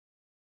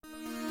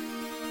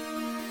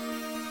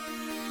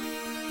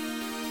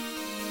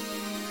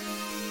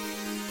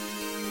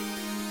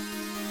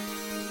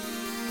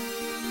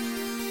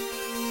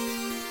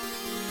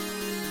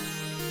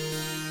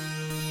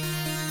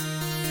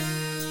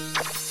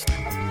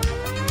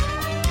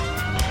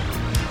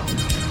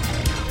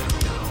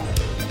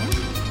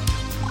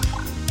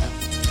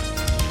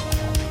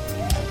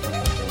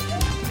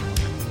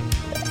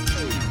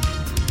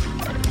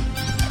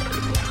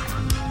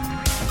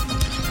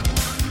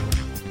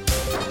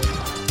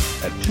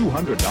At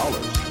 $200,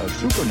 a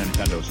Super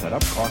Nintendo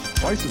setup costs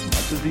twice as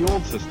much as the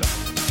old system.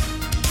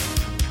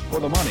 For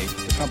the money,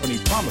 the company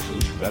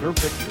promises better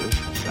pictures,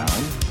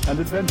 sound, and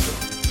adventure.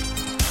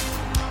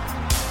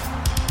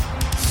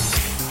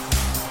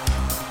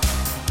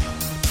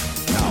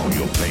 Now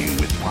you're playing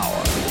with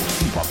power,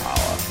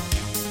 superpower.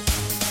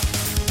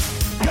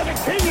 You're the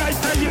king, I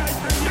tell you!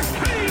 The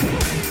king!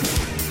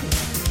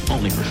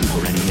 Only for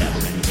Super NES.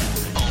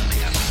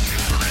 Only on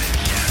Super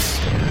NES.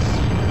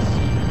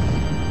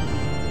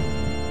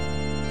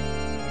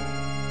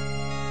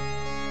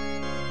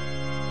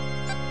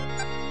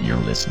 You're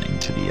listening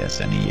to the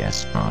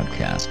SNES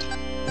podcast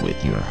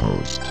with your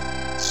host,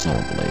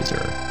 Soul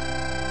Blazer.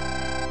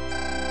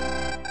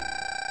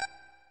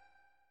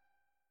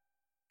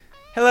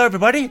 Hello,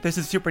 everybody. This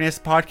is Super NES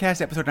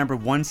Podcast, episode number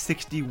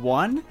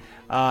 161.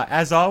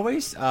 As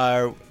always,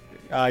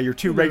 your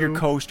two regular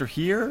co-hosts are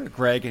here,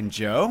 Greg and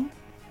Joe.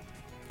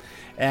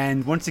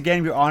 And once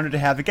again, we're honored to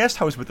have a guest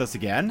host with us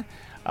again.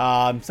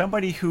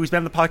 Somebody who's been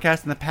on the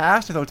podcast in the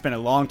past, although it's been a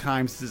long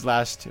time since his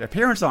last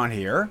appearance on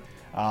here.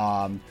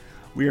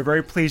 We are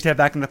very pleased to have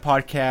back on the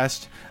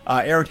podcast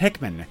Aaron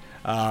Hickman,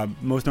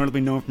 most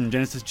notably known from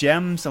Genesis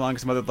Gems, along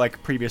with some other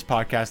previous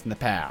podcasts in the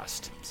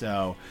past.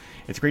 So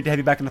it's great to have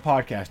you back on the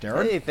podcast,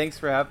 Aaron. Hey, thanks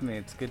for having me.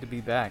 It's good to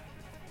be back.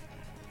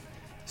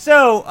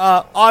 So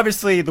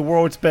obviously the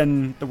world's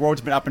been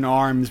up in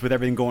arms with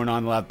everything going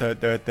on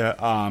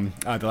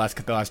the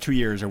last 2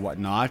 years or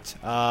whatnot.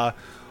 What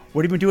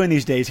have you been doing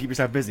these days to keep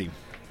yourself busy?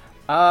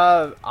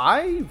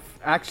 I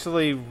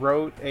actually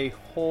wrote a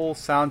whole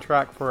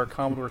soundtrack for a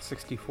Commodore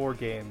 64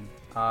 game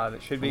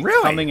that should be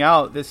coming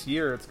out this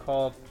year. It's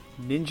called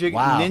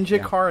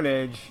Ninja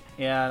Carnage,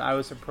 and I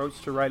was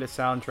approached to write a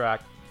soundtrack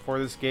for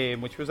this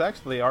game, which was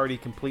actually already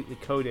completely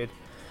coded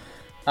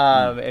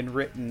and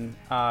written.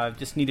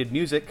 Just needed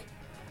music.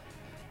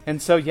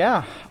 And so,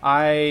 yeah,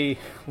 I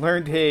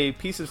learned a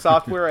piece of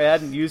software I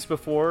hadn't used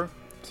before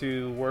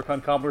to work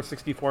on Commodore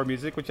 64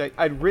 music, which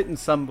I'd written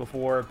some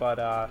before,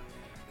 but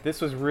this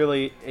was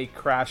really a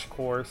crash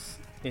course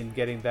in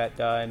getting that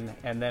done,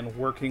 and then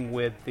working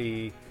with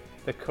the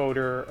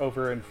coder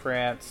over in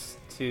France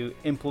to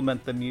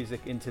implement the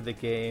music into the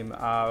game.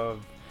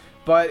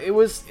 But it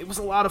was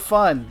a lot of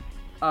fun.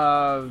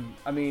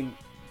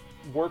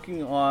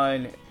 Working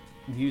on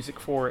music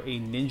for a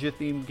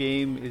ninja-themed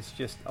game is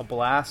just a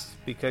blast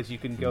because you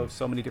can go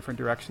so many different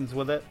directions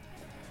with it.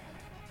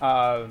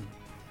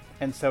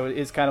 And so it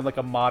is kind of like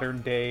a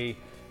modern-day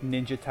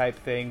ninja-type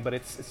thing, but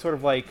it's sort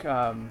of like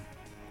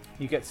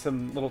you get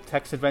some little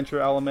text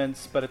adventure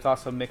elements, but it's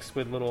also mixed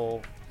with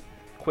little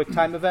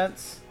quick-time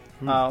events,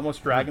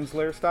 almost Dragon's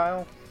Lair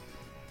style.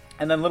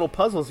 And then little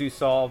puzzles you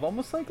solve,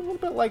 almost like a little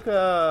bit like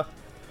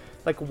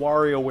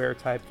WarioWare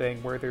type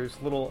thing, where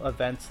there's little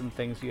events and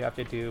things you have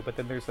to do, but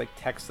then there's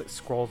text that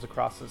scrolls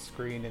across the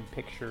screen and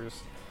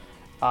pictures.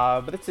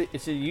 But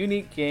it's a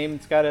unique game.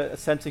 It's got a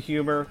sense of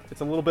humor. It's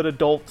a little bit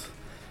adult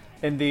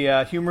in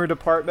the humor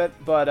department,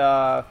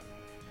 but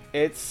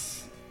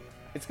it's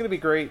going to be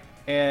great,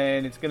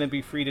 and it's going to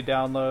be free to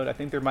download. I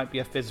think there might be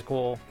a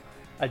physical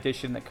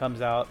edition that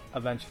comes out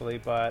eventually,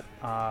 but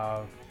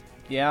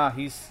yeah,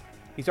 he's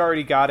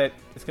already got it.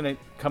 It's going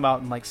to come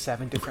out in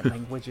 7 different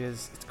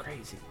languages. It's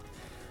crazy.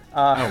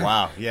 Oh,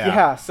 wow. Yeah.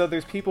 Yeah, so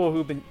there's people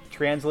who've been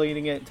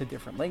translating it to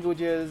different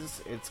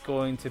languages. It's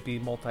going to be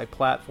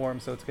multi-platform,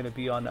 so it's going to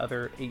be on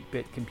other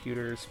 8-bit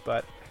computers,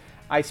 but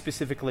I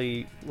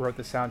specifically wrote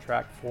the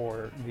soundtrack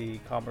for the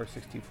Commodore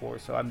 64,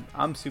 so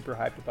I'm super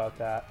hyped about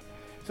that.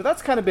 So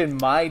that's kind of been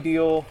my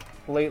deal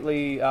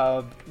lately,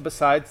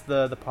 besides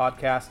the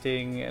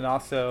podcasting, and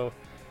also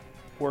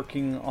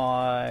working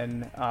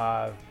on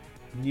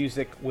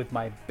music with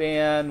my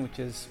band, which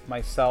is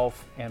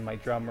myself and my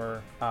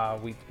drummer.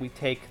 We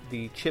take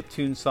the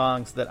chiptune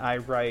songs that I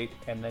write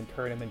and then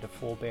turn them into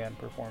full band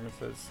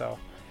performances. So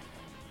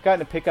I've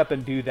gotten to pick up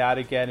and do that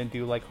again and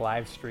do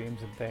live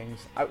streams and things.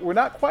 We're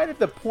not quite at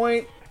the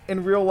point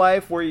in real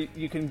life where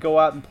you can go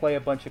out and play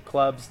a bunch of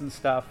clubs and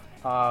stuff.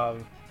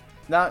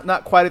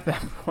 Not quite at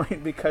that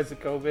point because of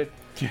COVID.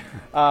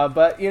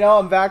 But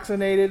I'm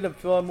vaccinated. I'm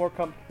feeling more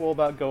comfortable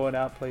about going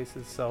out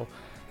places. So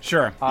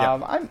sure.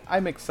 Yeah.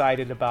 I'm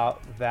excited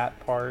about that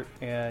part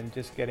and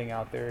just getting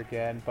out there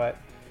again. But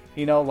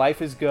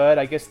life is good.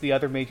 I guess the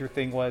other major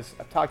thing was,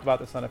 I've talked about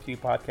this on a few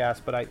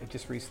podcasts, but I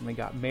just recently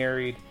got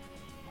married.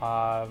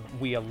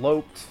 We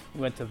eloped.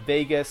 We went to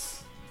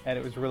Vegas, and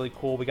it was really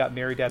cool. We got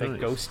married at a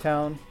ghost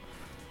town.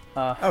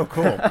 Oh,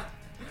 cool.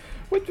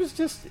 Which was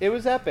it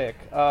was epic.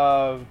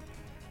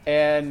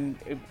 And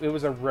it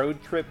was a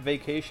road trip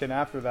vacation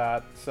after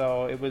that.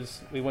 So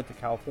we went to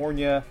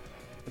California.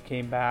 We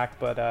came back,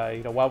 but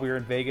while we were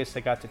in Vegas,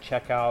 I got to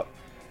check out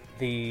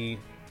the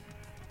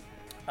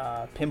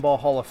Pinball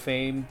Hall of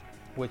Fame,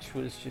 which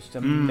was just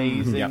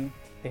amazing. Yep.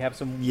 They have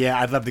some. Yeah,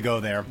 I'd love to go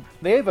there.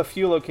 They have a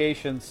few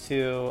locations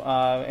too,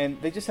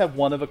 and they just have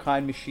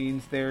one-of-a-kind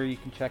machines there. You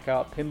can check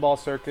out. Pinball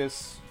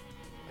Circus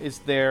is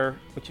there,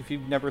 which if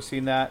you've never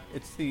seen that,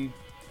 it's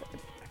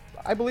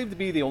I believe to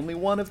be the only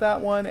one of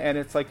that one, and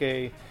it's like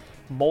a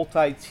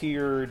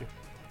multi-tiered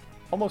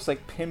almost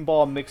like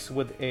pinball mixed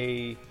with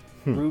a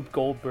Rube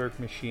Goldberg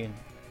machine.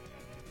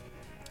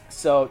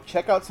 So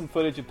check out some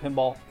footage of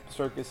Pinball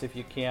Circus if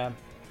you can.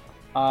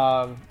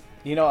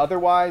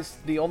 Otherwise,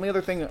 the only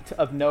other thing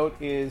of note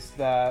is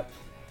that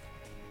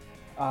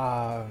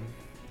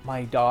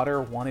my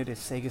daughter wanted a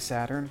Sega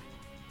Saturn,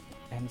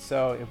 and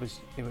so it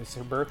was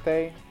her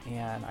birthday,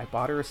 and I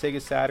bought her a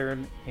Sega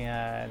Saturn,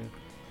 and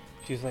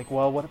she's like,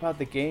 well, what about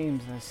the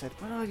games? And I said,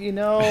 well,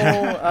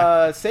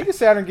 Sega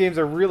Saturn games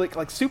are really,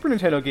 like Super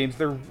Nintendo games,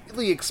 they're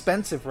really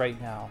expensive right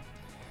now.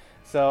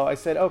 So I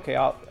said, okay,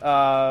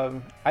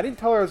 I didn't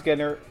tell her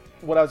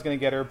what I was going to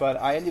get her,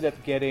 but I ended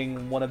up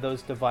getting one of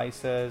those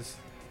devices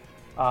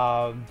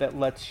that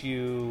lets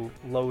you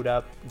load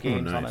up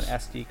games on an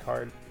SD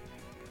card.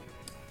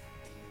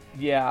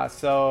 Yeah,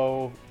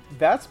 so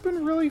that's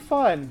been really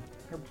fun.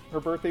 Her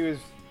birthday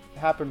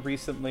happened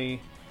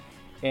recently,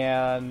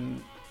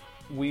 and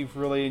we've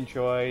really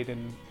enjoyed,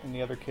 and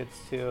the other kids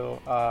too,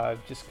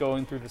 just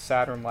going through the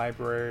Saturn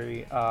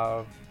library.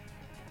 That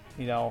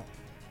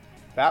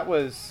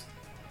was...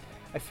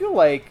 I feel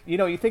like, you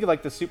think of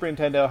like the Super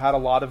Nintendo had a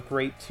lot of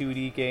great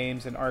 2D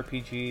games and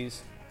RPGs.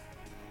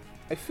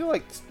 I feel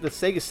like the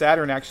Sega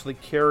Saturn actually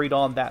carried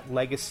on that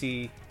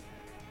legacy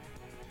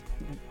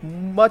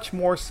much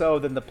more so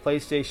than the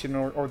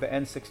PlayStation or the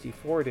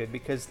N64 did,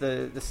 because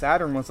the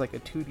Saturn was like a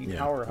 2D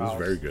powerhouse. It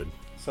was very good.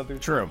 So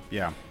true,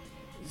 yeah.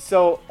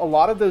 So a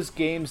lot of those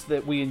games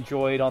that we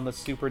enjoyed on the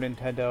Super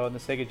Nintendo and the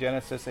Sega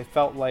Genesis, I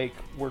felt like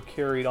were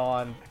carried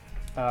on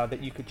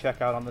that you could check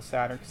out on the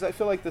Saturn, because I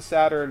feel like the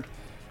Saturn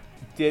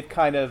did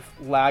kind of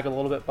lag a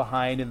little bit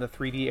behind in the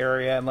 3D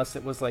area, unless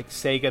it was like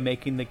Sega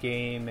making the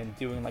game and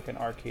doing like an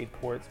arcade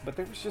port. But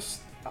there was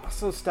just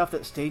also stuff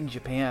that stayed in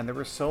Japan. There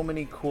were so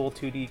many cool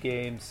 2D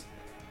games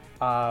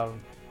worth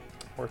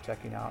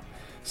checking out.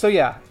 So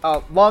yeah,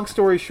 long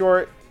story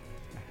short,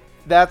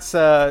 that's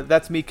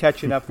me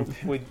catching up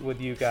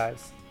with you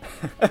guys.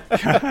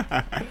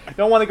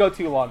 Don't want to go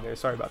too long there.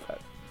 Sorry about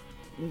that.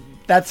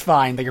 That's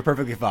fine. You're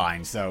perfectly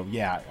fine. So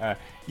yeah.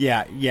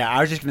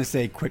 I was just gonna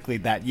say quickly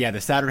that the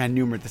Saturn had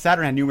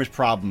numerous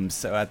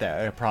problems.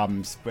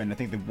 Problems, and I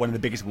think one of the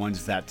biggest ones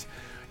is that,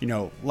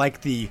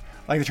 like the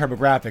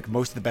TurboGrafx,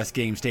 most of the best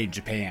games stayed in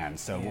Japan.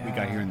 So what we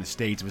got here in the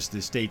States was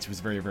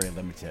very, very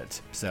limited.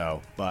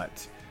 So,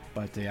 but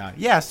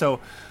so.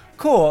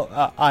 Cool.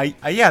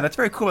 That's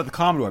very cool about the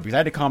Commodore, because I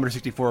had a Commodore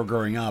 64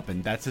 growing up,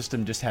 and that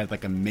system just had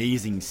like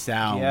amazing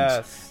sound.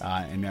 Yes.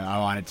 And I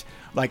wanted,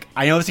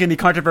 I know this is gonna be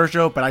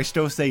controversial, but I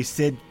still say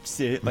Sid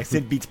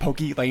beats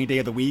Pokey any day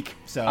of the week.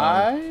 So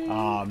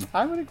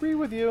I would agree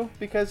with you,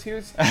 because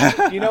here's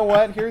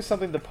here's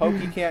something the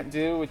Pokey can't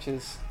do, which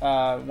is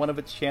one of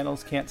its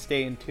channels can't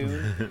stay in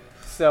tune.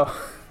 So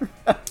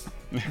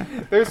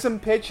there's some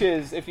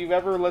pitches. If you've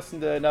ever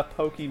listened to enough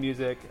Pokey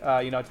music,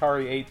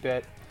 Atari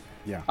 8-bit.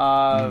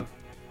 Yeah.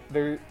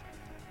 There,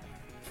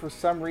 for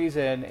some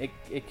reason,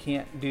 it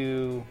can't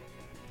do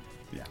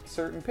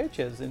certain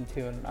pitches in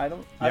tune. I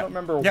don't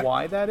remember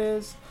why that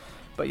is,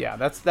 but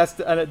that's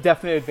a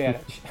definite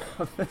advantage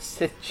of the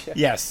SID chip.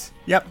 Yes.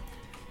 Yep.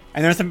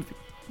 And there's some,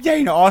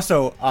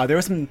 also there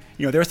were some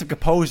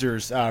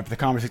composers for the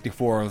Commodore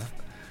 64,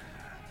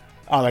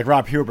 like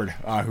Rob Hubert,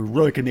 who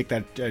really could make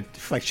that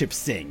flagship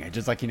sing.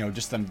 Just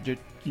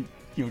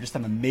just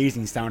some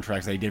amazing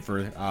soundtracks they did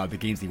for the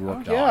games they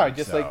worked on. Yeah,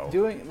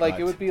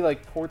 it would be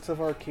like ports of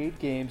arcade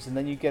games, and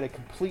then you get a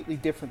completely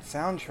different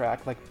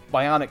soundtrack, like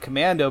Bionic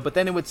Commando, but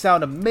then it would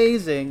sound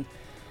amazing,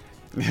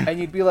 and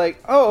you'd be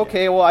like, oh,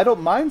 okay, well, I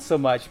don't mind so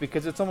much,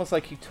 because it's almost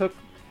like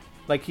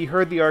he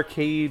heard the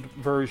arcade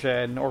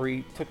version, or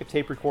he took a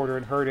tape recorder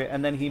and heard it,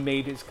 and then he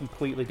made his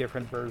completely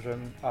different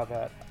version of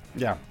it.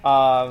 Yeah.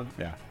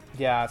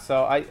 Yeah,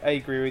 so I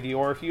agree with you.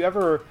 Or if you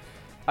ever...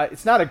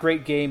 it's not a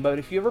great game, but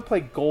if you ever play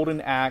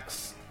Golden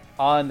Axe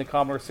on the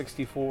Commodore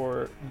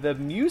 64, the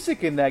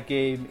music in that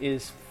game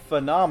is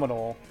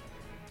phenomenal,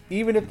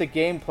 even if the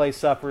gameplay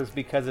suffers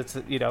because it's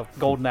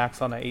Golden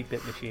Axe on an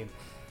 8-bit machine.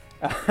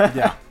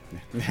 Yeah.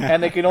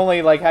 And they can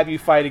only have you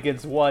fight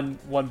against one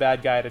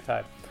bad guy at a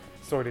time,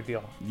 sort of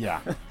deal. Yeah.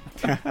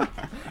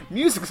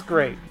 Music's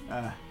great.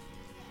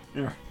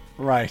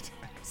 Right.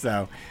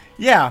 So,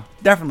 yeah,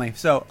 definitely.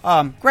 So,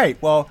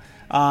 great. Well,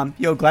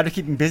 glad to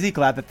keep you busy.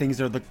 Glad that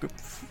things are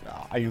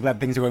glad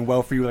things are going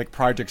well for you, like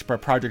projects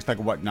like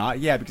whatnot.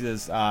 Yeah,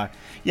 because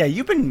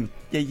you've been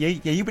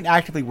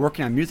actively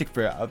working on music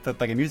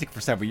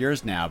for several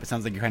years now. But it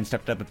sounds like you kind of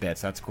stepped up a bit,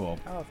 so that's cool.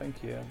 Oh,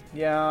 thank you.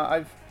 Yeah,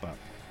 I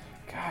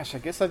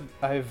guess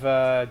I've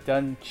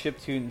done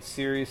chiptune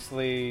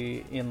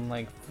seriously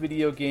in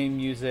video game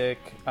music.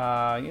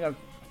 I've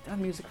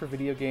done music for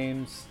video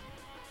games,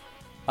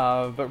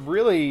 but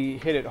really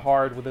hit it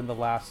hard within the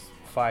last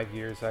 5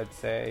 years, I'd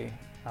say.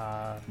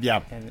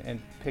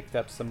 And picked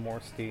up some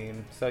more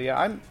steam. So yeah,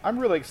 I'm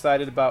really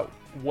excited about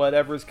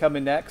whatever's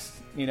coming next.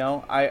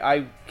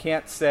 I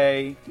can't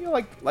say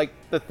like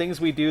the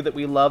things we do that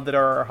we love that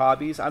are our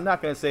hobbies. I'm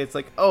not going to say it's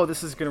like, oh,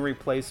 this is going to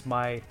replace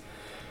my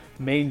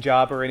main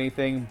job or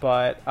anything,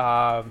 but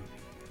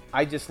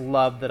I just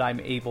love that I'm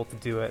able to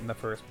do it in the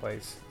first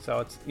place. So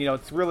it's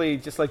it's really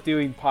just like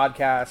doing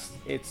podcasts.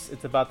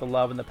 It's about the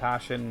love and the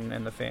passion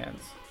and the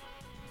fans.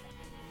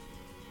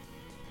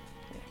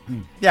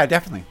 Yeah,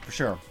 definitely, for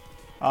sure.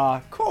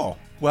 Cool.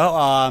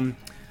 Well,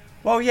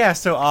 yeah.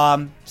 So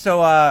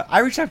I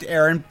reached out to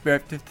Aaron,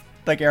 because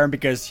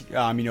because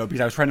I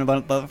was trying to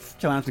learn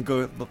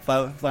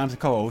some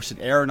co-hosts, and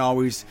Aaron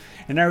always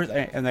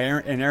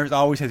Aaron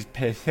always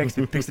picks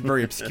the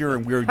very obscure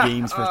and weird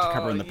games for us to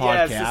cover in the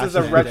podcast. Yes, this is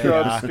a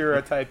retro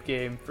obscura type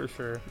game for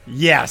sure.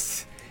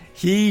 Yes,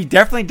 he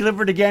definitely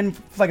delivered again,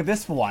 like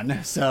this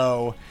one.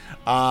 So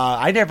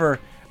I never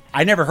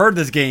heard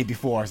this game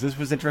before, so this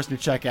was interesting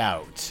to check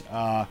out.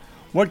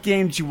 What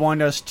games do you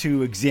want us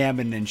to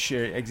examine and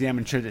shed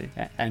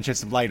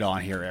some light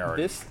on here, Aaron?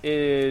 This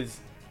is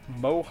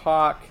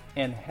Mohawk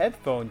and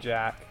Headphone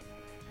Jack.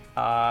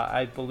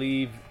 I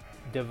believe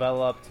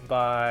developed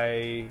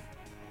by,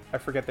 I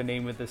forget the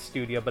name of the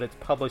studio, but it's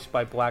published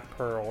by Black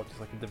Pearl, which is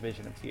like a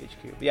division of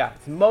THQ. But yeah,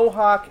 it's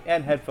Mohawk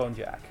and Headphone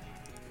Jack.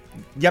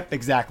 Yep,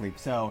 exactly.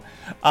 So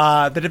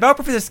the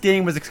developer for this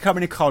game was a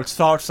company called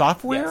Solid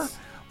Software, Yes.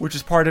 which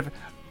is part of,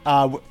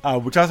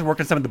 which also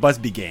worked on some of the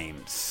Busby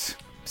games.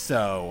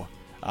 So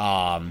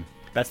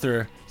that's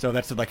their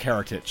like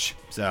heritage.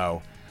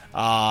 So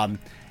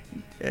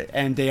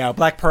and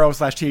Black Pearl /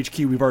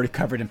 THQ we've already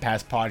covered in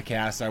past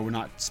podcasts. I will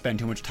not spend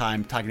too much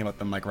time talking about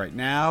them like right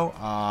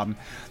now.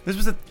 This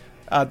was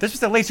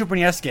a late Super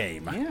NES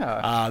game.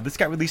 Yeah. This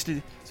got released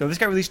in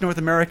North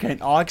America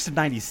in August of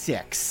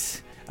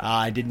 '96.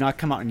 It did not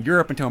come out in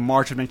Europe until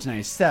March of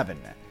 1997.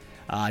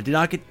 Did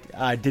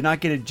not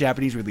get a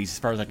Japanese release as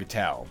far as I could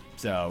tell.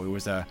 So it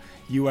was a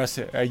US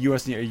and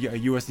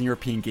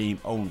European game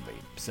only.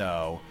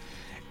 So,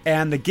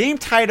 and the game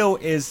title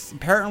is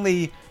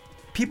apparently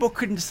people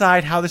couldn't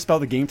decide how to spell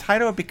the game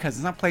title because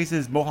in some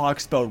places Mohawk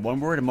spelled one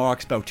word and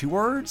Mohawk spelled two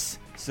words.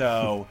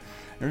 So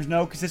there's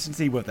no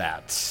consistency with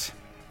that.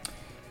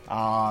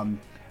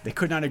 They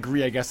could not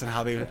agree, I guess, on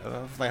how how it's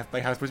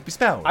supposed to be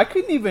spelled. I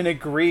couldn't even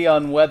agree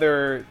on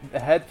whether the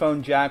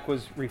Headphone Jack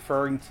was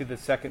referring to the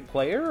second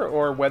player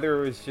or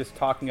whether it was just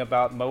talking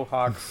about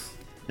Mohawk's,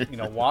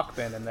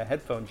 Walkman and the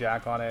headphone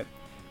jack on it.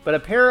 But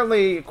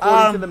apparently,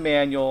 according to the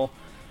manual,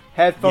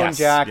 Headphone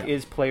Jack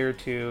is player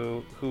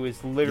 2, who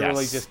is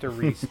literally just a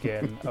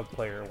reskin of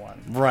player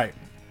 1. Right.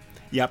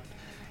 Yep.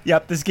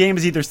 This game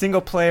is either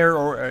single player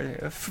or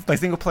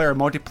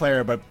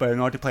multiplayer, but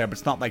multiplayer. But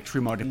it's not like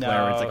true multiplayer.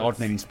 No, it's like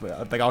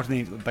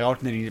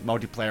alternating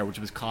multiplayer, which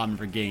was common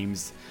for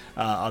games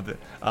of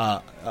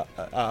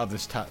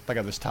this time.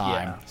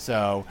 Yeah.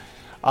 So,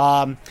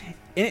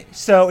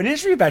 an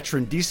industry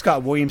veteran, D.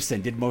 Scott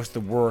Williamson, did most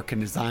of the work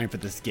and design for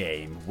this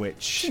game,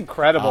 which It's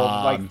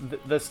incredible.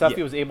 The stuff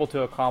he was able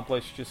to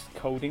accomplish just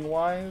coding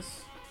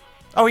wise.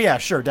 Oh yeah,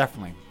 sure,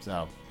 definitely.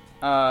 So,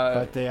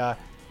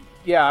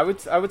 Yeah, I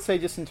would say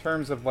just in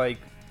terms of like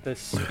the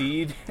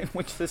speed in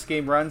which this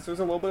game runs, there's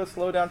a little bit of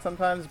slowdown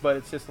sometimes, but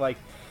it's just like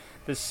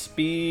the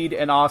speed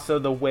and also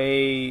the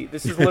way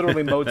this is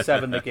literally mode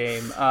 7 the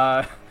game.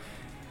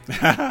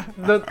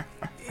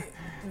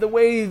 The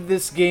way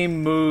this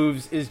game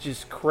moves is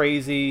just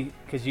crazy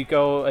because you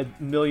go a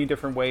million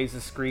different ways. The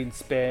screen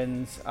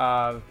spins,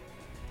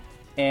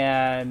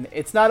 and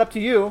it's not up to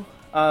you.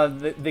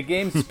 The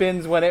game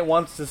spins when it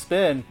wants to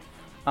spin,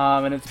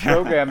 and it's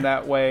programmed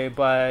that way.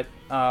 But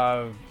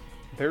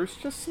there's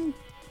just some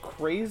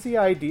crazy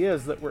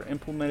ideas that were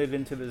implemented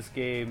into this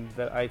game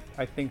that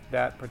I think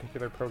that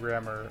particular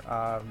programmer,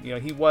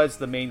 he was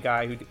the main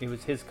guy it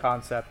was his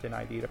concept and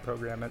idea to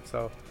program it.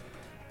 So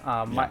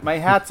my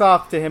hat's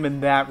off to him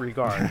in that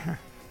regard.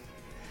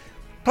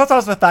 Plus,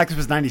 also the fact this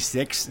was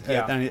 '96.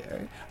 Yeah.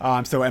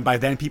 And by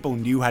then people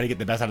knew how to get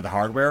the best out of the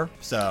hardware.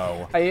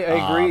 So I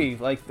agree.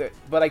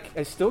 But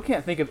I still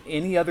can't think of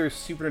any other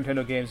Super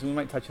Nintendo games. We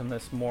might touch on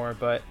this more,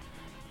 but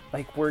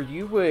like where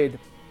you would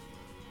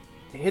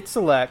hit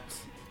select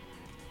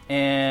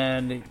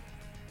and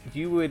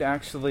you would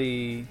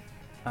actually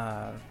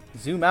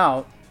zoom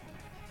out,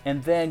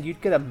 and then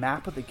you'd get a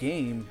map of the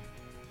game.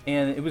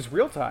 And it was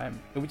real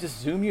time. It would just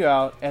zoom you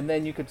out, and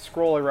then you could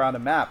scroll around a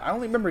map. I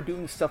only remember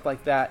doing stuff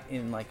like that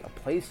in like a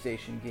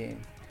PlayStation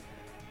game.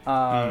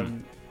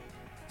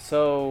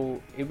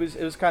 So it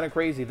was kind of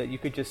crazy that you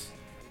could just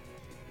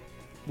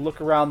look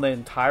around the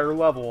entire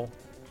level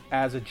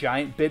as a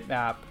giant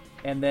bitmap,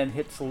 and then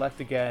hit select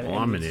again. Well,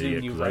 and I'm an zoom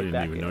idiot you because I right didn't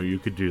back even in. know you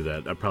could do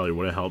that. That probably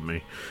would have helped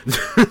me.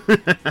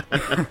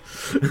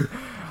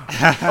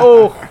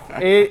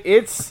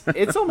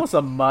 It's almost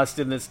a must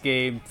in this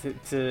game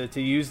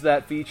to use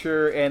that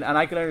feature, and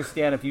I can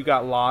understand if you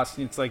got lost.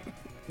 It's like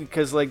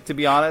because to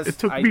be honest, It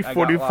took me I got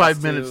 45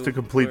 lost minutes too, to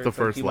complete where the it's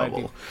like first you might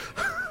level.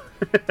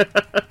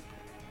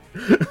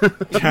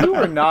 You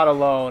are not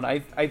alone.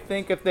 I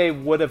think if they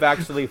would have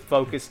actually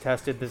focus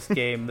tested this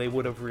game, they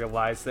would have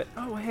realized that,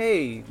 oh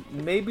hey,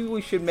 maybe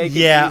we should make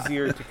it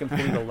easier to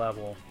complete a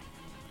level.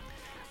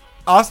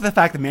 Also, the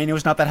fact the manual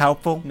is not that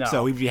helpful. No.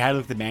 So if you had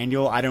looked at the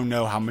manual, I don't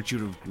know how much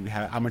you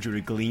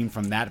would glean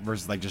from that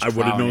versus like just. I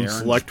would have trial and known error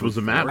and select just was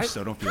a brute map. force,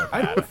 so don't feel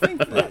I bad. don't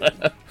think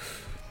that.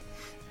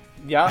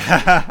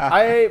 Yeah.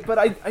 I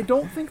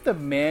don't think the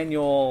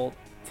manual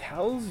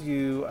tells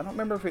you. I don't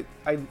remember if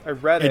I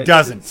read it. It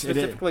doesn't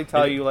specifically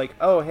tell you like,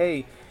 oh,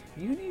 hey,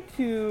 you need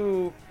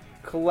to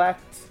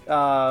collect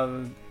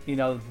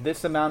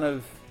this amount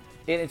of,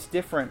 and it's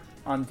different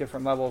on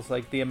different levels,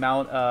 like the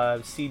amount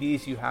of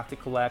CDs you have to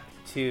collect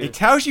to. It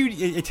tells you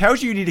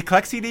you need to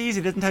collect CDs.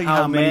 It doesn't tell you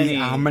how many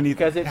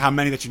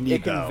that you need.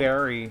 It can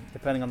vary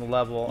depending on the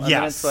level. And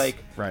then it's like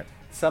right.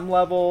 Some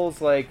levels,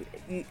 like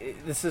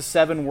this is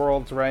 7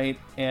 worlds, right?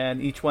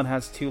 And each one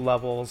has 2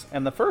 levels.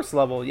 And the first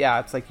level,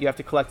 it's like you have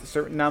to collect a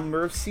certain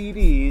number of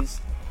CDs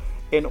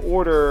in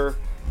order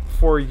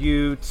for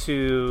you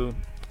to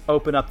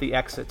open up the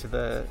exit to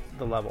the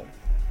level.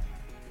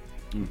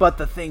 But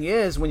the thing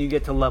is, when you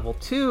get to level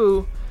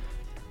 2,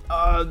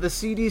 the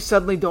CDs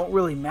suddenly don't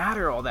really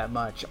matter all that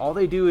much. All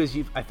they do is,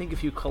 I think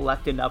if you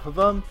collect enough of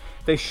them,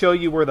 they show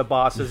you where the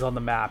boss is on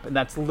the map, and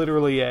that's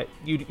literally it.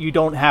 You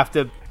don't have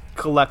to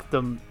collect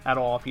them at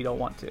all if you don't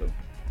want to.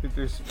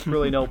 There's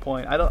really no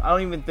point. I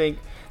don't even think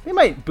they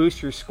might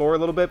boost your score a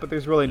little bit, but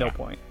there's really no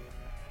point.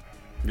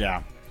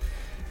 Yeah.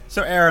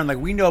 So Aaron, like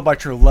we know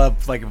about your love,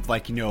 different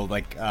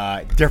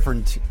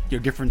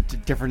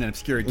and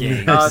obscure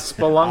games.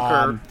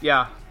 Spelunker,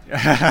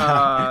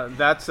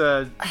 that's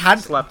a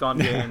slept-on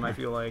game. I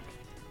feel like.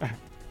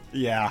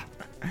 Yeah.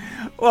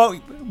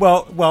 Well,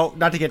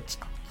 not to get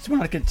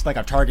like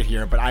a target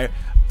here, but I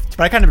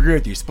kind of agree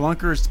with you.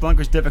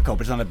 Spelunker's difficult,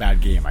 but it's not a bad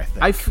game, I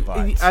think.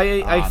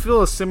 I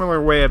feel a similar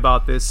way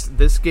about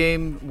this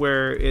game,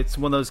 where it's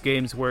one of those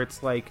games where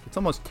it's like it's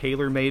almost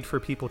tailor-made for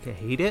people to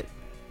hate it.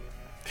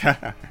 So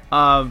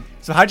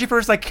how'd you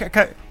first how'd you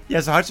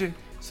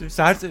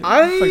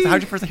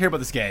first hear about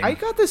this game? I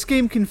got this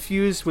game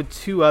confused with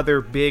 2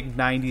 other big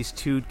 90s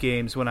Tude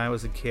games when I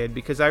was a kid,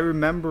 because I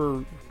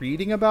remember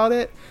reading about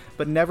it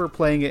but never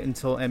playing it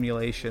until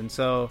emulation.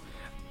 So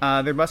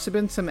there must have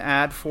been some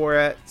ad for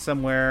it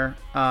somewhere,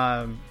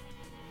 and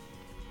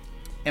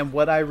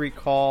what I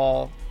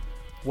recall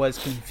was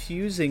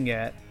confusing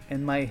it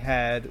in my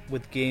head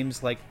with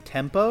games like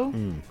Tempo,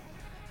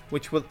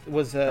 which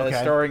was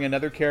starring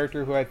another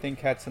character who I think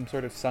had some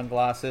sort of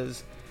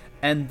sunglasses,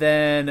 and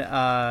then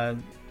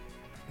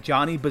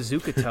Johnny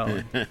Bazooka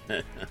Tone,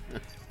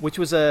 which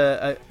was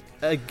a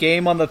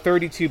game on the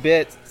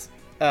 32-bit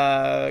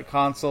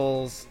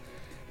consoles,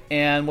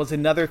 and was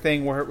another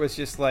thing where it was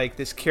just like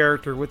this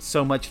character with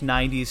so much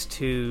 90s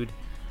tude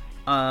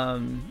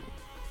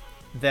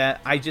that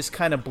I just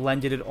kind of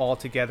blended it all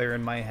together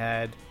in my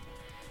head.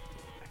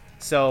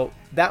 So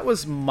that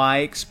was my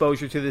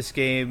exposure to this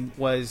game.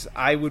 Was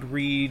I would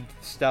read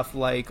stuff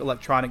like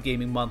Electronic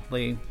Gaming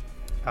Monthly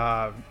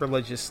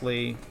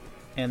religiously,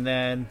 and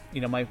then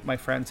my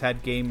friends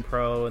had Game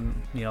Pro and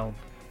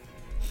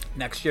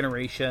Next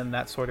Generation,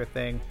 that sort of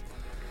thing.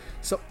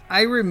 So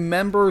I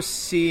remember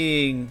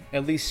seeing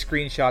at least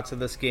screenshots of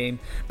this game,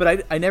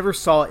 but I never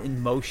saw it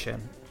in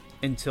motion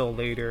until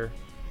later.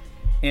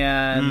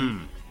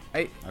 And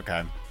I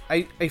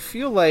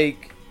feel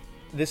like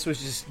this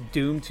was just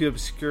doomed to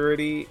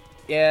obscurity,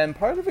 and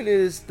part of it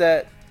is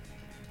that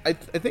I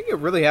think it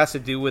really has to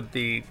do with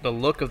the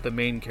look of the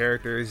main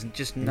character is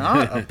just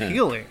not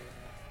appealing.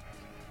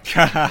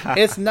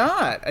 It's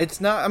not.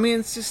 I mean,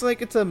 it's just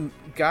like it's a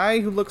guy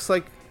who looks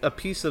like a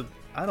piece of,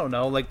 I don't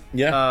know,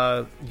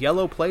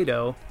 yellow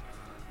Play-Doh.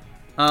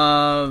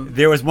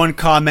 There was one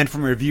comment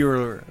from a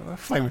reviewer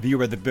of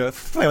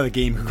the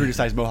game who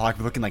criticized Mohawk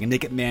for looking like a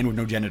naked man with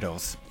no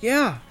genitals.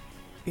 Yeah.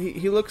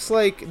 He looks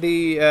like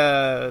the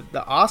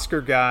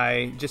Oscar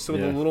guy, just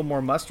with a little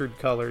more mustard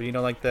color,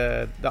 like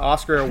the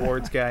Oscar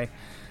Awards guy.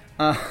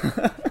 Or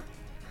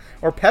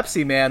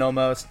Pepsi Man,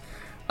 almost.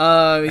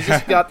 He's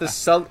just got this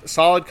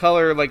solid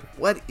color, like,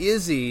 what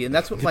is he? And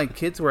that's what my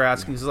kids were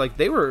asking. He's like,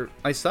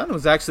 my son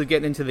was actually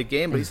getting into the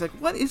game, but he's like,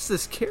 what is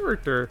this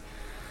character?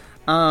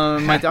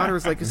 My daughter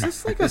was like, is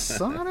this like a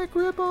Sonic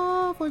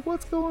ripoff? Like,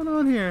 what's going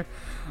on here?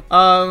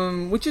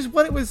 Which is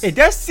what it was. It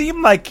does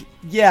seem like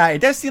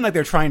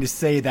they're trying to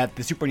say that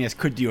the Super NES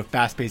could do a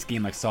fast-paced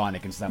game like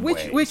Sonic in some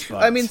ways.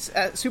 I mean,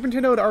 Super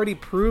Nintendo had already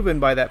proven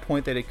by that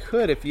point that it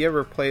could. If you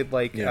ever played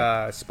like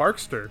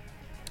Sparkster,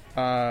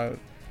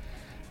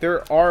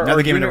 there are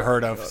another game I've never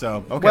heard of.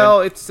 So okay.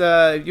 Well, it's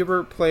you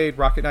ever played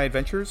Rocket Knight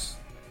Adventures?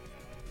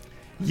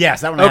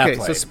 Yes, that one I have played.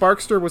 Okay, so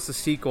Sparkster was the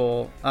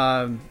sequel.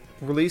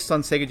 Released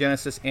on Sega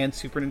Genesis and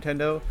Super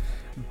Nintendo,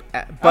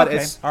 but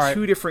it's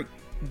two different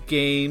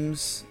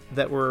games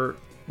that were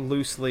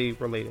loosely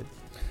related.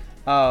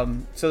 So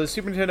the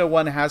Super Nintendo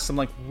one has some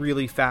like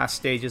really fast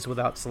stages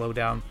without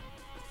slowdown,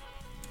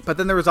 but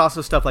then there was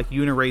also stuff like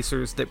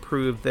Uniracers that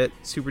proved that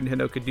Super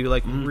Nintendo could do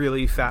like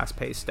really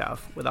fast-paced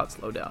stuff without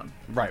slowdown.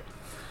 Right.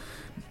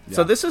 Yeah.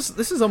 So this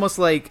is almost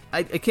like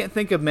I can't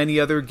think of many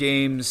other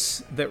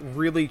games that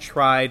really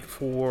tried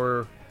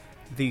for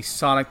the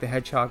Sonic the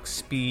Hedgehog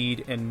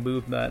speed and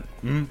movement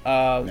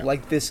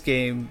like this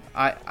game.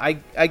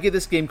 I give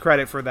this game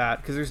credit for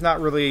that, because there's not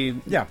really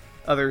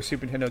other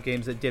Super Nintendo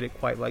games that did it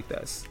quite like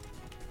this.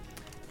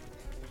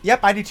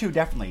 Yep, I do too,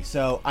 definitely.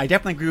 So I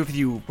definitely agree with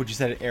you what you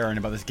said, Aaron,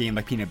 about this game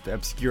like being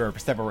obscure. I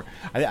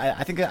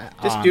think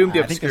Just doomed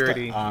to I think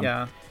obscurity.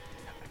 Yeah.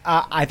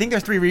 I think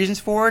there's 3 reasons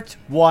for it.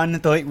 1,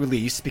 the late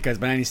release, because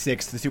by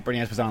 '96 the Super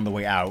NES was on the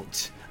way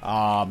out.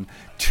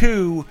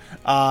 2,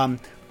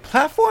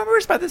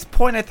 platformers by this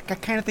point I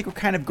kind of think we're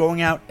kind of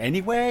going out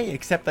anyway,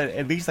 except that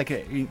at least like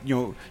at least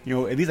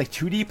like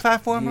 2D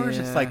platformers.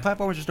 Yeah. It's like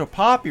platformers are still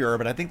popular,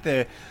 but I think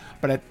I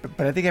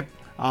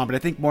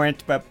think more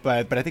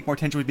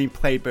attention was being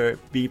paid to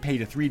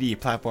 3D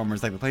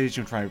platformers like the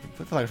PlayStation trying to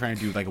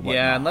do like a whatnot.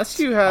 Yeah, unless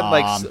you had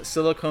like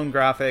silicone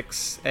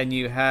graphics and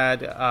you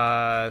had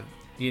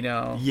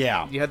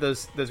you had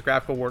those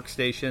graphical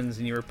workstations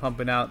and you were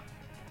pumping out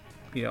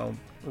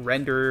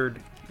rendered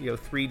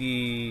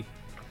 3D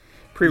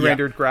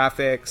pre-rendered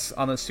graphics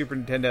on the Super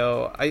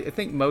Nintendo. I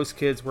think most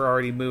kids were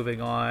already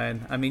moving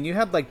on. I mean, you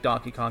had like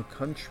Donkey Kong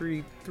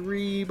Country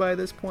 3 by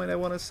this point, I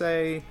want to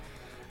say.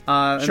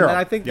 And then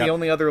I think the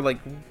only other like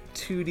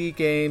 2D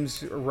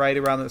games right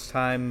around this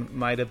time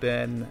might have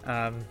been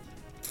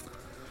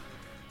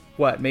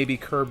maybe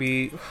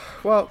Kirby.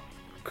 Well,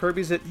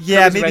 Kirby's maybe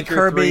Adventure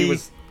Kirby 3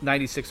 was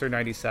 96 or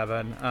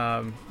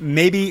 97.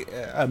 Maybe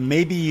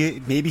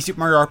Super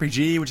Mario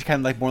RPG, which is kind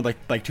of like more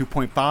like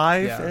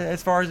 2.5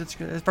 as far as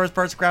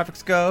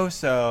graphics go.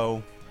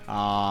 So.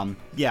 So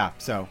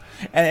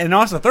and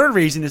also the third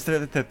reason is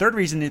the third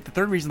reason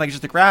like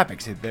just the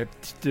graphics.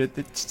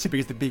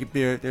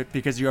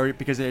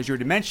 Because as you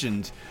already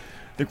mentioned,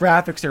 the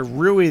graphics are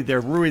really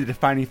the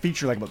defining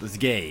feature like about this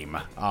game.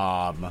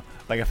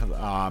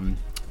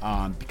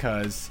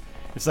 Because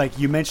it's like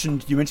you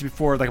mentioned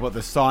before like about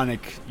the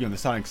Sonic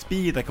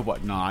speed like and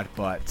whatnot,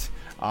 but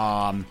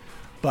oh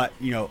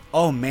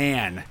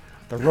man.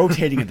 The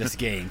rotating of this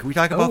game. Can we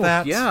talk about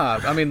that? Yeah,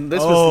 I mean, this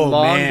was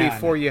long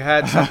before you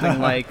had something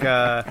like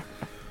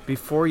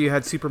before you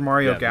had Super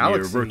Mario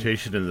Galaxy. Your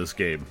rotation in this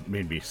game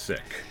made me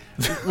sick.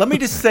 Let me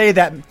just say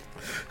that.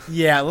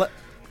 Let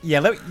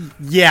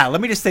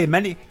me just say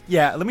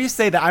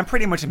that I'm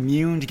pretty much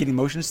immune to getting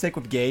motion sick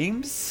with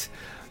games.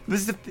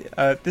 This is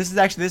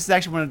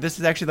actually one of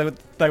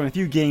the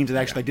few games that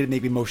actually did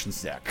make me motion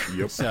sick.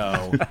 Yep.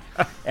 So,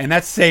 and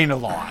that's saying a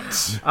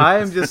lot. I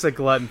am just a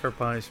glutton for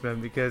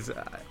punishment because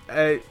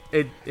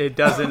it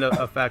doesn't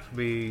affect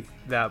me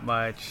that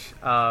much.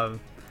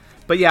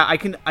 But yeah, I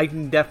can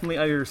definitely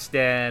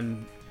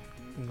understand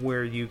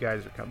where you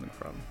guys are coming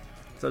from.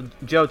 So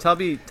Joe, tell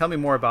me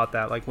more about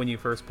that. Like when you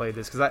first played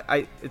this, because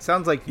it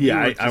sounds like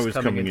I was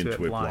coming into it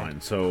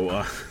blind.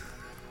 So.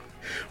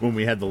 When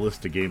we had the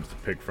list of games to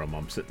pick from,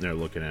 I'm sitting there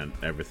looking at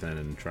everything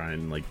and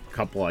trying, like, a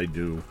couple I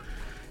do,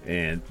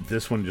 and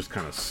this one just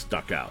kind of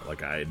stuck out.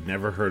 Like, I had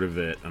never heard of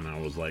it, and I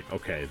was like,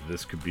 okay,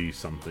 this could be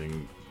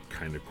something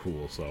kind of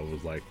cool, so I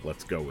was like,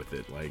 let's go with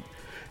it. Like,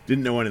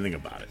 didn't know anything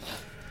about it.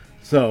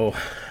 So,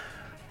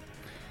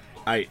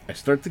 I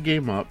start the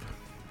game up,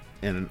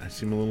 and I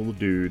see my little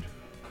dude,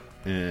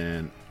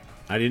 and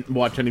I didn't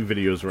watch any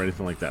videos or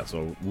anything like that,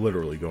 so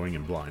literally going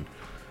in blind.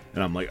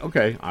 And I'm like,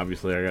 okay,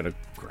 obviously I gotta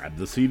grab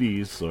the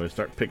CDs, so I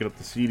start picking up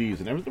the CDs,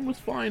 and everything was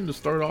fine to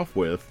start off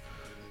with.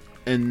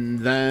 And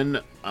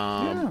then,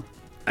 I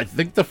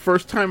think the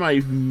first time I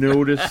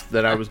noticed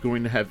that I was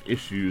going to have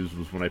issues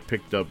was when I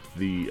picked up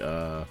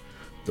the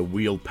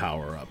wheel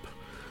power-up.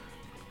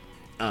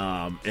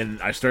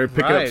 And I started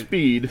picking up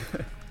speed,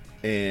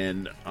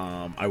 and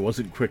I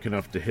wasn't quick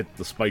enough to hit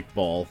the spike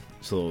ball,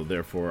 so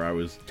therefore I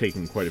was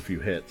taking quite a few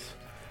hits.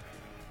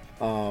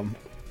 And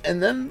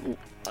then...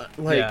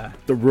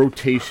 the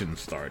rotation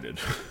started,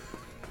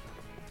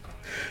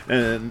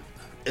 and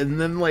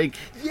then like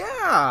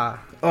the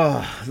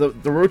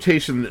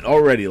rotation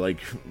already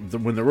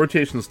when the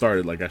rotation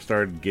started, like I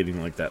started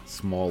getting like that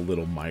small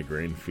little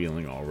migraine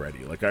feeling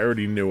already. Like I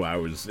already knew I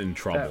was in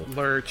trouble. That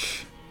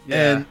lurch,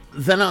 and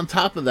then on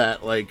top of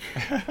that, like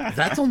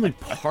that's only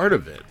part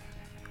of it.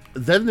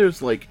 Then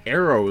there's like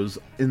arrows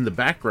in the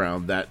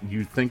background that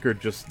you think are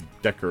just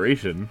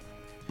decoration.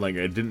 Like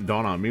it didn't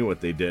dawn on me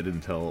what they did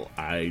until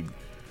I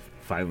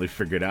finally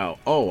figured out,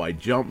 I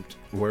jumped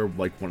where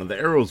like one of the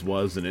arrows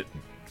was and it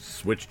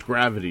switched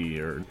gravity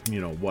or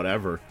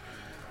whatever.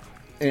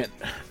 And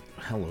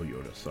hello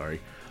Yoda, sorry.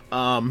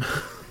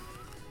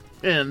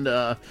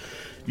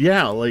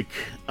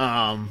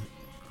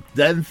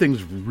 Then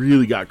things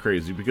really got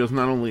crazy because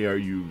not only are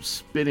you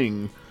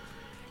spinning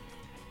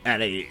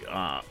at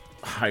a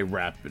high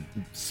rapid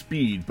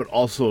speed, but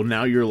also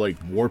now you're like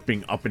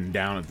warping up and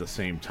down at the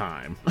same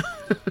time.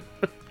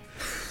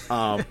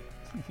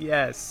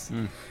 Yes.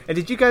 And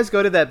did you guys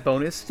go to that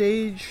bonus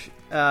stage?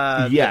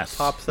 Yes. That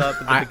pops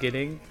up at the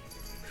beginning.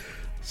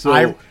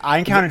 So I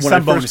encountered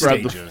some bonus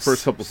stages. The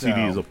first couple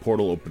CDs, a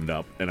portal opened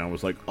up, and I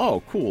was like,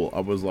 "Oh, cool!"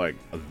 I was like,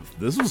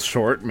 "This was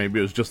short. Maybe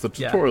it was just a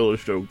tutorial to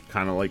show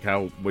kind of like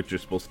what you're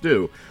supposed to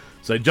do."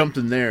 So I jumped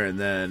in there, and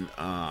then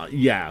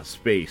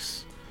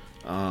space.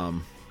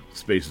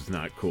 Space is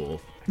not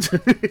cool.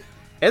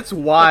 It's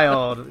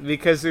wild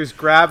because there's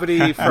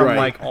gravity from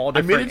like all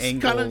different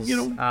angles.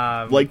 Kind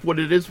of, like what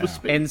it is with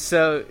space. And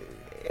so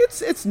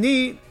it's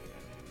neat.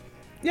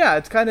 Yeah,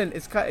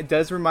 it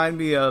does remind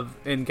me of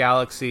in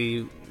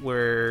Galaxy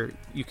where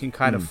you can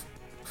kind of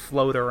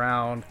float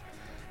around,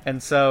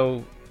 and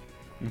so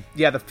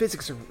yeah, the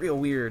physics are real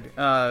weird.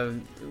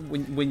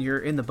 When you're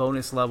in the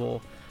bonus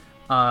level,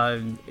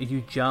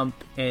 you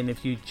jump, and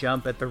if you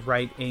jump at the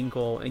right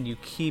angle and you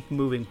keep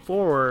moving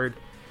forward,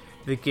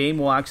 the game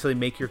will actually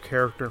make your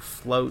character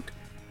float,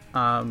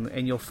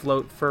 and you'll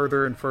float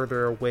further and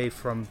further away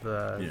from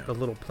the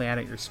little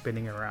planet you're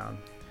spinning around.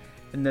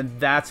 And then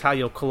that's how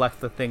you'll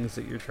collect the things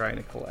that you're trying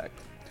to collect.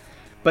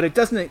 But it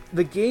doesn't...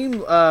 The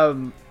game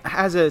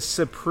has a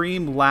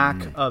supreme lack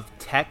of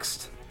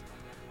text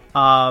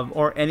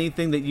or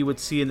anything that you would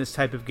see in this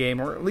type of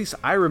game. Or at least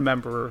I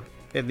remember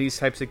in these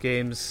types of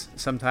games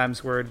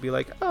sometimes where it'd be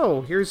like,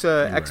 oh, here's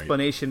an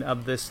explanation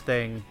of this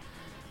thing.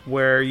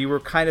 Where you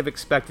were kind of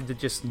expected to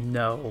just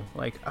know.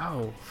 Like,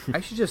 oh, I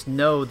should just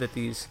know that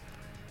these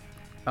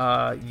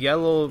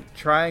yellow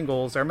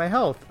triangles are my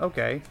health.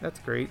 Okay, that's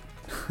great.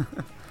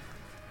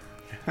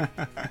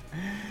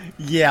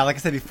 Yeah, like I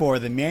said before,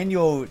 the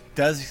manual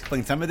does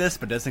explain some of this,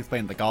 but doesn't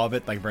explain like all of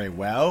it like very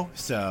well.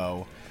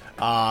 So,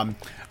 and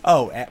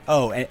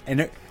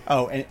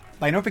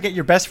like don't forget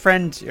your best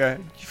friend, your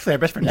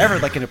best friend ever,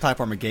 like in a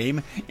platformer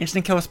game,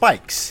 instant kill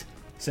spikes.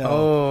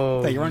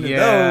 So you're under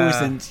those,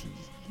 and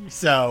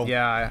so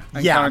I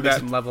encountered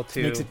that in level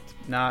 2.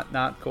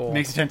 Not cool.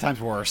 Makes it 10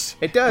 times worse.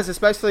 It does,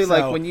 especially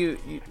like when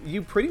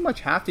you pretty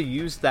much have to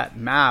use that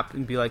map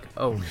and be like,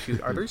 oh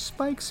shoot, are there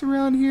spikes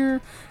around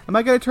here? Am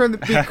I going to turn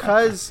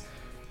because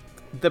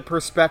the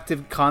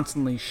perspective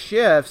constantly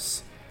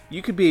shifts?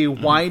 You could be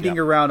winding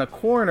around a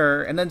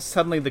corner, and then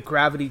suddenly the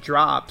gravity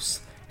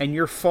drops, and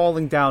you're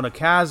falling down a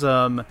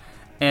chasm,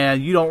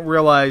 and you don't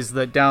realize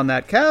that down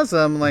that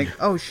chasm, like,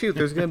 oh shoot,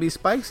 there's going to be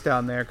spikes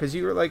down there, because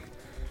you were like,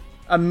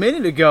 a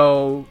minute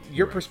ago,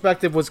 your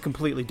perspective was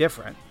completely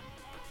different.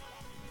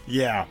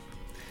 Yeah.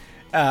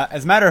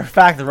 As a matter of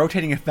fact, the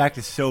rotating effect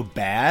is so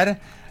bad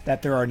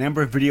that there are a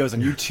number of videos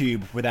on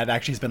YouTube where that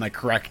actually has been like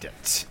corrected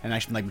and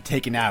actually like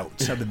taken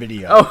out of the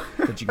video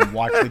that you can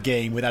watch the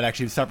game without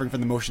actually suffering from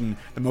the motion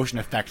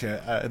effect,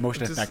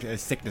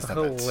 sickness of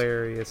it.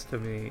 Hilarious to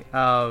me.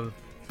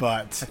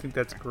 But I think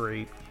that's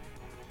great.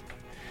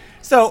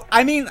 So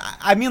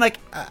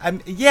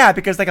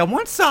because like on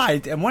one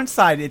side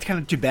it's kind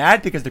of too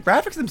bad because the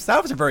graphics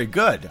themselves are very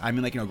good. I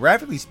mean, like,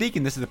 graphically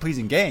speaking, this is a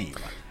pleasing game.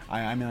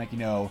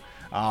 Except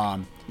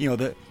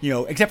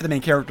for the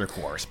main character, of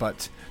course,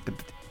 but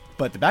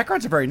the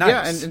backgrounds are very nice.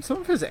 Yeah, and some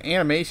of his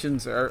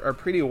animations are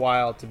pretty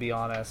wild, to be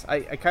honest.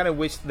 I kind of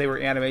wish they were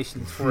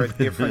animations for a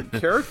different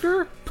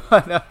character,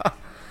 but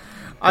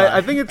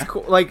I think it's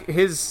cool. Like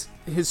his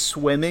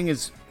swimming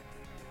is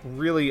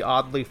really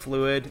oddly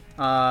fluid,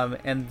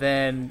 and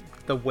then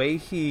the way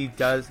he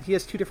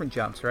has 2 different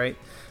jumps, right?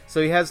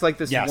 So he has like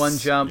this one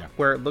jump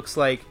where it looks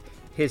like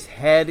his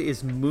head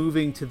is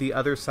moving to the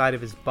other side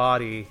of his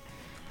body,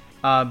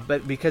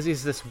 but because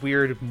he's this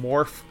weird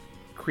morph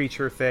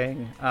creature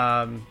thing,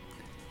 kind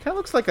of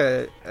looks like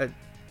a I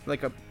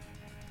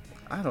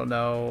don't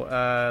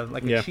know,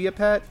 like a Chia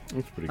Pet.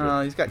 That's pretty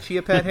good. He's got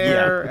Chia Pet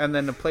hair and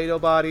then a Play-Doh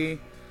body,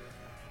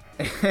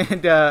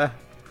 and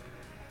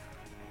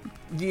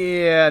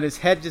and his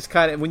head just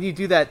kind of, when you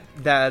do that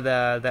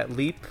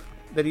leap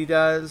that he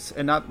does,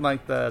 and not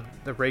like the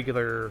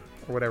regular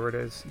or whatever it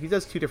is, he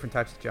does 2 different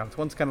types of jumps.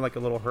 One's kind of like a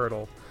little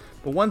hurdle,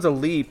 but one's a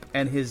leap,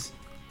 and it's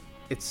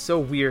so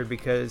weird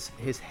because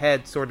his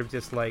head sort of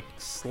just like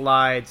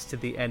slides to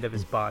the end of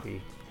his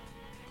body.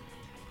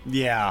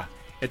 Yeah,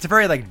 it's a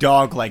very like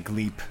dog-like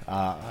leap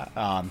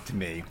to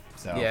me.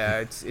 So yeah,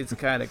 it's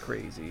kind of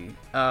crazy.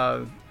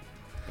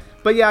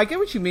 But yeah, I get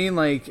what you mean.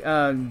 Like,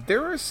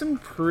 there are some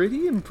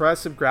pretty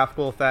impressive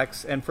graphical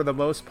effects, and for the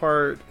most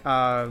part,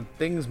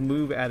 things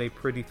move at a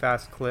pretty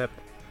fast clip.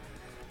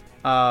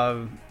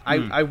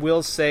 I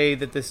will say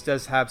that this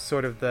does have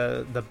sort of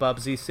the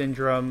Bubsy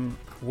syndrome,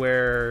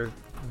 where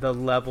the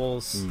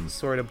levels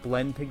sort of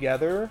blend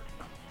together,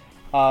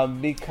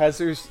 because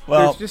there's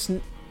just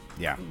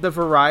the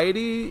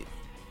variety.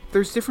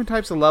 There's different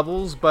types of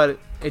levels, but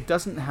it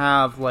doesn't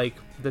have like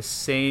the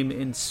same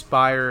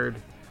inspired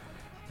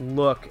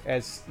look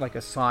as like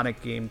a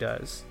Sonic game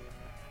does.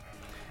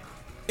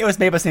 It was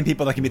made by the same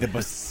people that can be the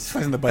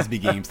Busby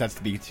games.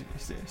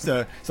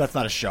 So that's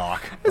not a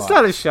shock. It's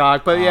not a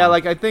shock, but yeah,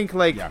 like I think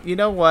like you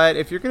know what?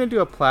 If you're gonna do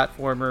a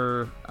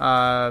platformer,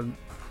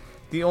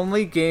 the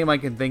only game I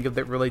can think of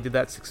that really did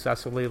that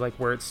successfully, like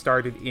where it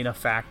started in a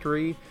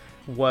factory,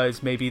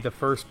 was maybe the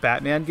first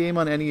Batman game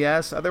on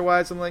NES.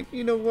 Otherwise, I'm like,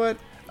 you know what?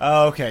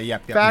 Okay,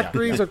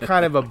 Factories are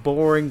kind of a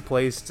boring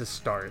place to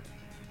start.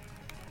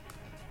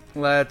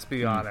 Let's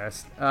be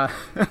honest. I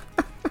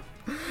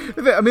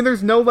mean,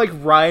 there's no like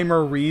rhyme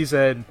or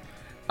reason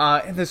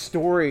in the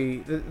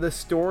story. The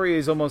story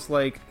is almost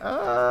like,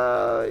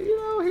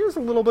 here's a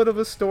little bit of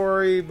a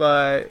story,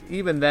 but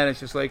even then,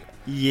 it's just like,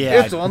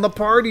 it's on the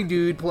party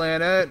dude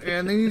planet,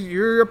 and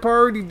you're a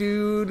party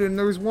dude, and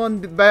there's one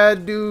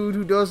bad dude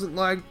who doesn't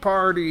like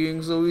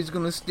partying, so he's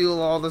gonna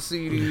steal all the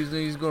CDs and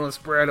he's gonna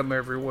spread them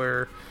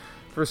everywhere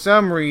for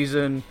some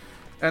reason.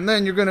 and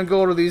then you're gonna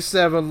go to these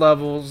 7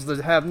 levels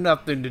that have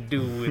nothing to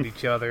do with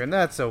each other, and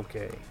that's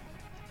okay.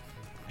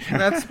 And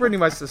that's pretty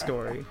much the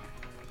story.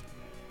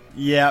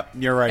 Yep,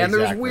 you're right. And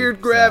there's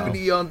weird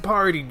gravity on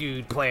Party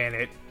Dude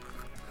Planet.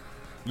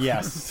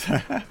 Yes.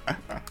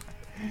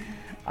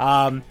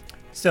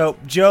 So,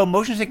 Joe,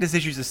 motion sickness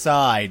issues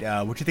aside,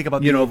 what do you think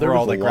about the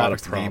overall there was a lot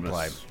graphics of and gameplay?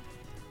 promise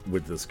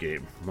with this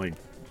game. Like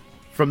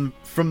from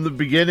the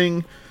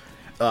beginning.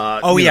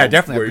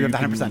 Definitely. Where you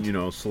 100%.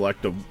 can,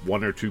 select a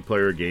 1 or 2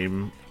 player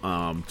game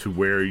to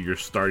where you're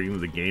starting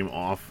the game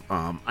off.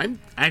 I'm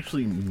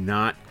actually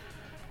not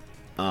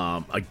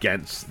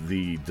against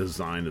the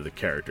design of the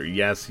character.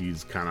 Yes,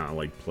 he's kind of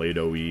like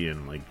Play-Doh-y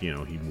and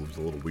he moves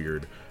a little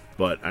weird.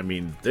 But, I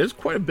mean, there's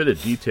quite a bit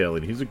of detail,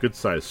 and he's a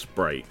good-sized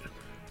sprite.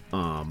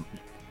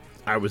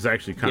 I was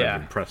actually kind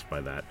of impressed by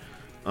that.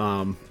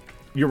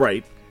 You're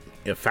right.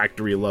 A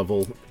factory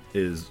level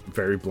is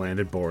very bland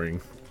and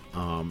boring,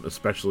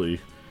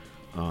 especially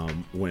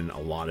when a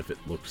lot of it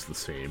looks the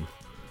same.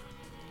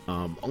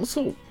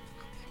 Also...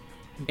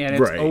 And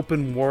it's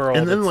open world.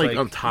 And then,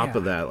 on top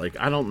of that,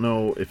 I don't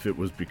know if it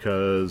was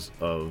because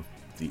of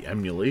the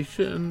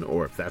emulation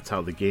or if that's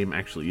how the game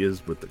actually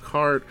is with the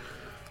cart.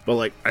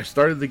 But, I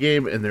started the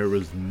game and there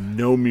was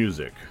no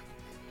music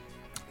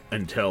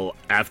until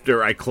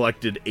after I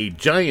collected a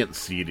giant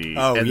CD.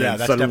 And then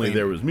suddenly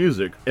there was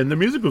music. And the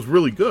music was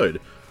really good.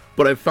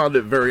 But I found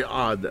it very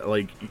odd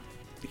that,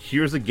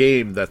 here's a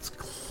game that's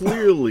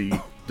clearly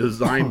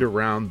designed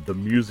around the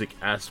music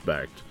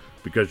aspect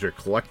because you're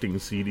collecting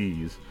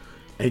CDs.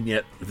 And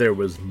yet there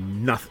was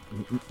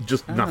nothing,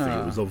 just nothing.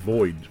 It was a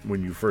void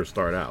when you first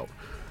start out.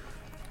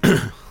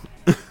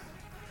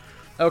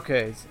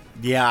 Okay.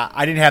 Yeah,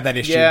 I didn't have that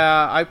issue.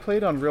 Yeah, I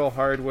played on real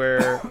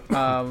hardware.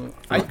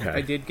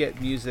 I did get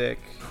music.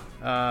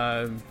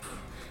 But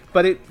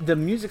the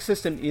music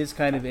system is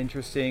kind of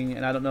interesting,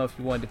 and I don't know if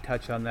you wanted to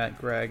touch on that,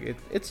 Greg.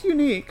 It's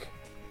unique,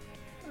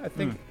 I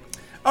think.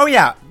 Oh,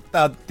 yeah.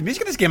 The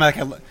music of this game,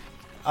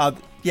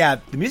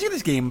 the music of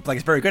this game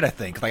is very good. I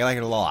think I like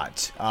it a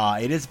lot.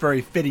 It is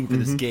very fitting for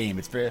this game.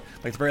 It's very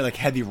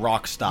heavy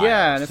rock style.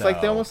 Yeah, and it's they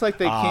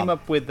came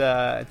up with.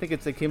 I think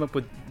they came up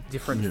with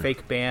different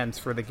fake bands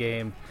for the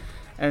game,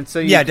 and so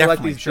you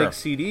collect these big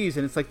CDs,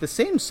 and it's the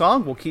same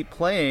song will keep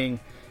playing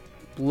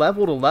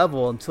level to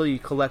level until you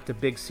collect a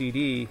big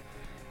CD,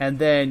 and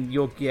then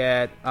you'll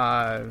get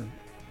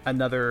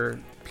another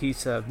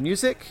piece of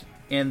music,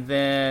 and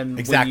then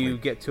when you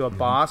get to a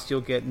boss,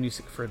 you'll get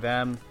music for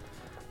them.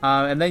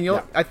 And then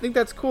I think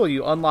that's cool.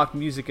 You unlock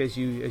music as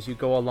you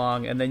go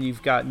along, and then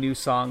you've got new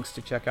songs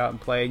to check out and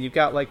play. And you've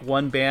got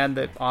one band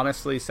that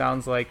honestly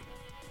sounds like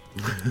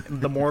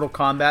the Mortal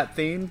Kombat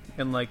theme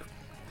in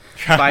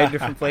 5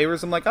 different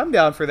flavors. I'm I'm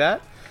down for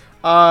that.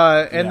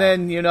 And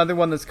then another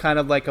one that's kind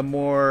of a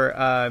more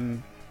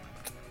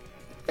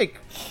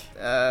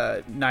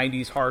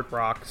 90s hard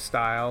rock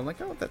style. I'm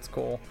oh, that's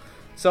cool.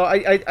 So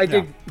I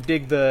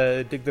dig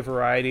the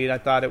variety, and I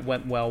thought it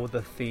went well with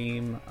the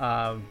theme.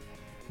 I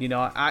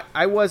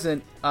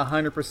wasn't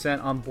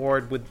 100% on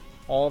board with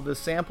all of the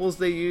samples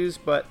they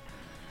used, but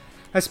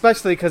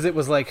especially because it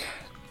was a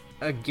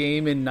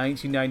game in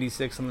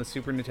 1996 on the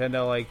Super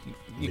Nintendo,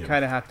 you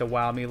kind of have to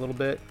wow me a little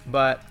bit.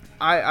 But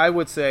I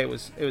would say it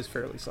was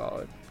fairly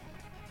solid.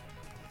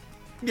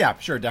 Yeah,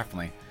 sure,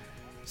 definitely.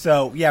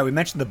 So we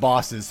mentioned the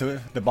bosses. So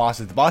the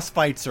boss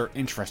fights are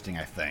interesting.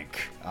 I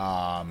think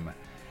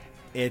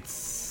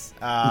it's.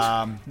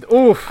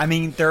 Oof. I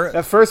mean,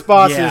 that first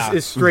boss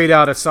is straight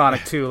out of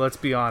Sonic 2. Let's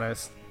be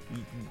honest.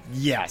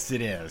 Yes,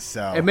 it is.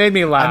 So it made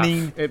me laugh.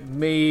 It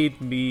made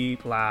me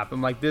laugh.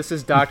 I'm this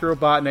is Dr.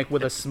 Robotnik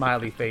with a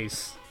smiley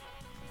face.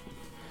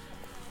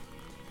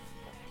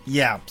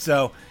 Yeah.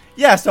 So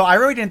I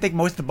really didn't think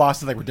most of the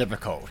bosses were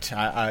difficult.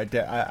 I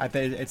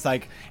think it's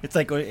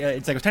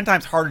it was 10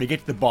 times harder to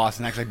get to the boss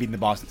than actually beating the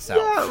boss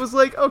itself. Yeah, it was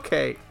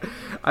okay,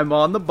 I'm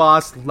on the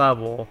boss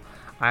level.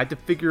 I had to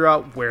figure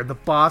out where the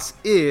boss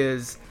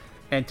is,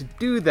 and to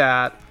do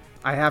that,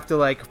 I have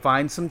to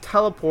find some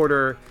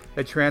teleporter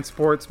that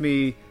transports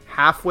me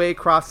halfway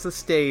across the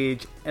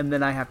stage, and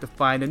then I have to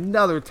find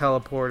another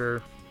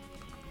teleporter,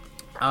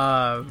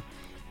 and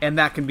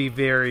that can be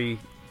very,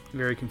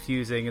 very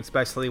confusing,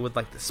 especially with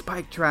the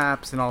spike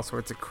traps and all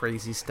sorts of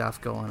crazy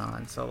stuff going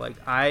on. So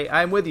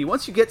I'm with you.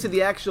 Once you get to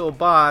the actual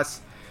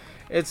boss,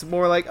 it's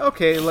more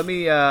okay, let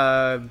me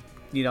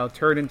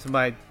turn into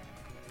my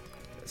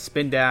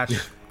spin dash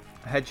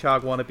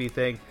hedgehog wannabe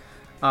thing,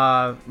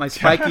 my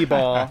spiky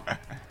ball,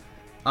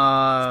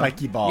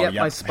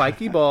 my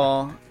spiky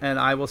ball, and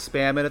I will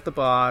spam it at the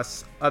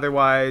boss.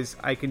 Otherwise,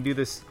 I can do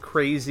this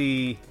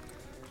crazy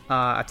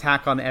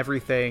attack on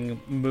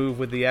everything move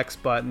with the X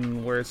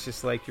button, where it's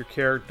just your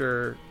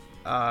character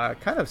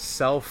kind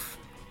of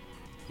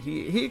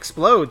he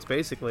explodes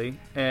basically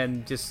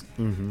and just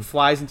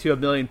flies into a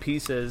million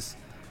pieces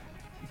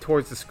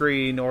towards the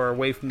screen or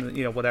away from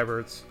the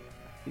whatever.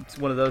 It's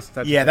one of those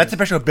types. Yeah, of that's a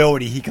special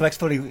ability. He collects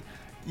floating.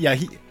 Yeah,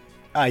 you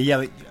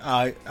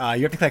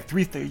have to collect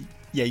three.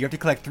 You have to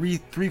collect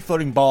three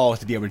floating balls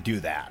to be able to do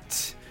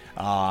that.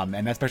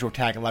 And that special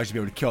attack allows you to be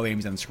able to kill the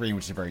enemies on the screen,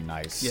 which is very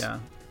nice. Yeah.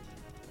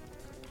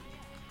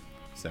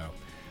 So,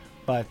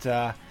 but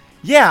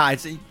yeah,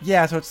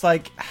 so it's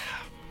like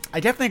I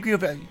definitely agree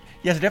with.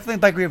 Yes, I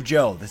definitely agree with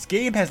Joe. This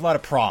game has a lot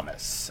of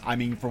promise. I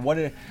mean,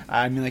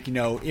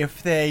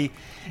 if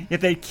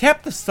they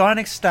kept the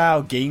Sonic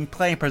style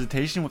gameplay and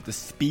presentation with the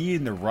speed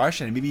and the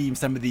rush, and maybe even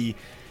some of the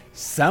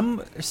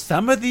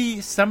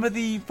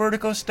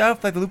vertical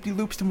stuff, like the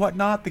loop-de-loops and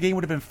whatnot, the game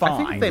would have been fine. I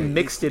think if they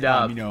mixed it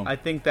up, I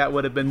think that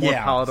would have been more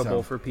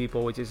palatable for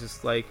people, which is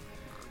just like,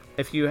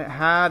 if you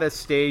had a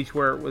stage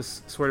where it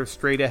was sort of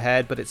straight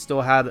ahead, but it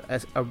still had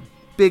a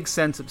big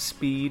sense of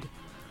speed,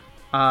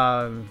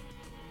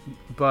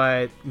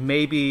 but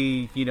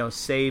maybe,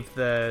 save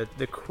the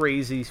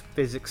crazy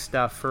physics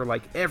stuff for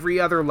like every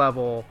other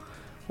level.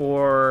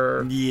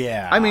 Or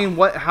I mean,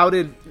 how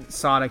did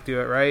Sonic do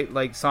it, right?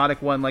 Like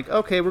Sonic 1, like,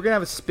 okay, we're gonna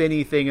have a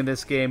spinny thing in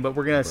this game, but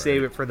we're gonna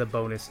save it for the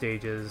bonus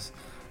stages.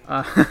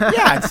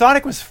 Yeah, and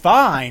Sonic was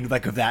fine,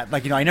 like, of that.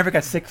 Like, I never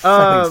got sick of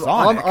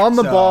Sonic. On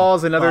the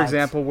balls, another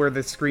example where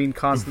the screen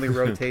constantly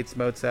rotates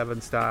Mode 7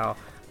 style.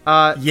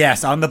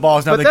 Yes, On the Ball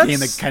is another game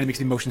that kind of makes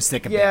me motion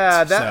sick a bit.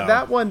 Yeah,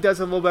 that one does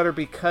a little better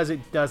because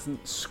it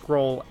doesn't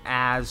scroll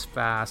as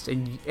fast.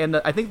 And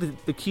I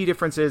think the key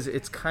difference is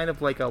it's kind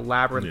of like a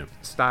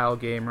labyrinth-style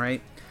game,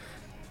 right?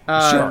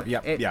 Sure,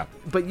 yeah.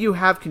 But you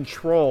have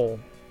control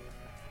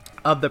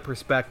of the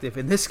perspective.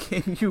 In this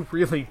game, you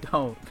really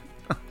don't.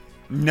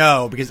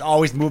 No, because it's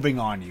always moving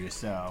on you,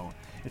 so...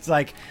 It's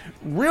like,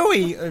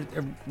 really,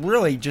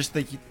 just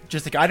like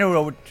I don't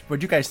know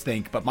what you guys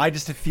think, but my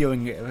just a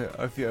feeling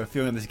of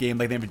this game,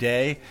 like the other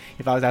day,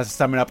 if I was asked to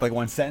sum it up like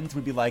one sentence,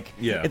 would be like,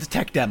 it's a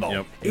tech demo.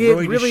 Yep. It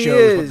really just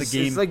shows is. What the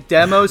game, it's like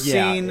demo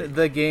scene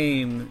the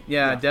game.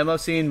 Yeah, demo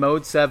scene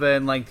Mode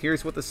 7. Like,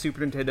 here's what the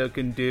Super Nintendo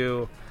can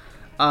do.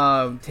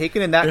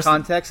 Taken in that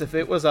context, if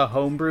it was a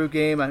homebrew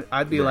game,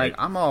 I'd be like,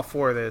 I'm all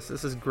for this.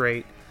 This is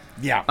great.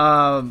 Yeah.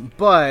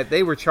 But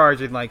they were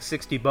charging like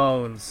 60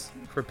 bones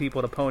for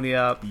people to pony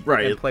up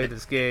and play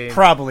this game.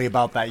 Probably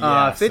about that,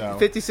 yeah. $50,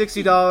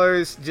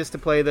 $60 just to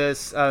play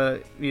this. I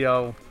don't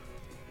know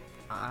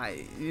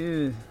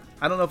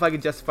if I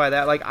could justify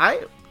that. Like,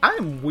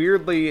 I'm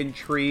weirdly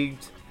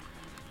intrigued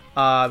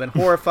and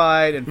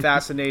horrified and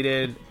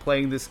fascinated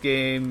playing this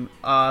game.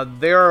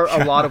 There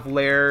are a lot of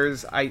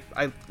layers. I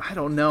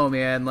don't know,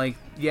 man. Like,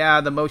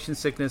 the motion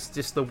sickness,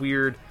 just the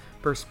weird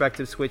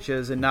perspective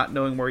switches and not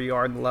knowing where you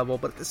are in the level.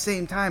 But at the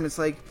same time, it's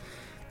like,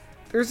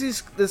 there's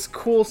this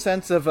cool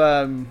sense of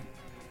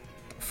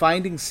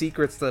finding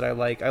secrets that I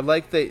like. I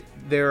like that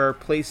there are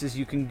places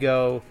you can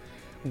go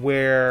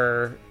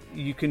where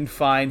you can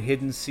find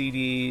hidden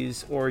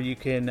CDs, or you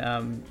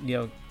can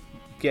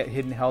get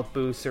hidden health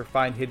boosts or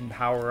find hidden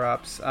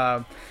power-ups.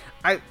 I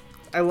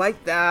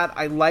like that.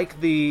 I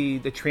like the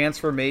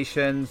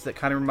transformations that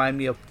kind of remind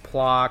me of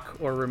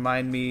Plock, or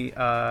remind me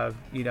of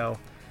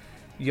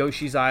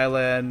Yoshi's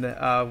Island,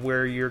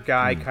 where your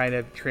guy kind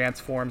of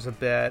transforms a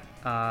bit.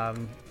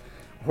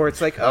 Where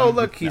it's like, oh,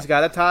 look, he's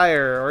got a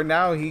tire, or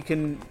now he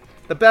can...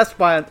 The best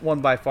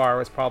one by far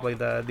was probably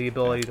the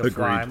ability to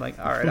fly. I'm like,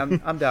 all right,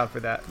 I'm down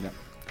for that. Yeah.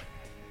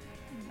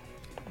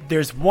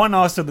 There's one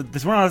also.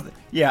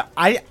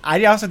 I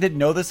also didn't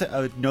know this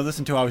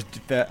until I was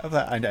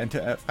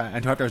until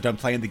after I was done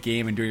playing the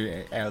game and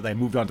doing. I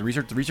moved on to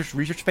the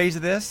research phase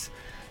of this,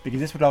 because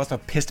this would also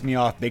pissed me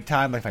off big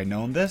time. Like, if I'd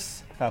known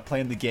this about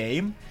playing the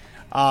game.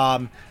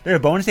 There are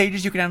bonus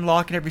stages you can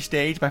unlock in every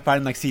stage by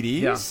finding like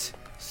CDs. Yeah.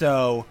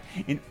 So,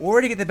 in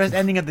order to get the best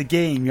ending of the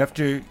game, you have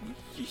to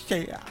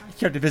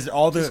visit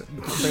all the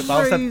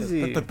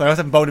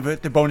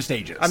bonus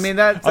stages. I mean,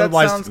 that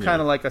sounds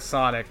kind of like a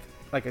Sonic,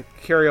 like a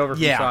carryover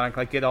from Sonic,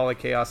 like get all the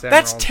Chaos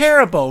Emeralds. That's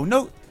terrible.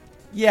 No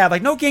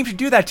game should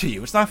do that to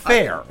you. It's not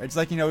fair. It's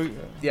like,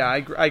 Yeah,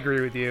 I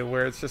agree with you.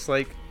 Where it's just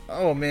like,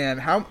 oh man,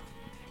 how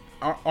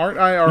aren't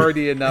I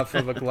already enough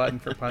of a glutton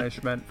for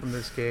punishment from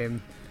this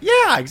game?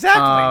 Yeah,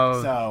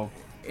 exactly.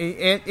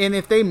 And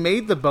if they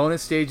made the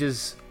bonus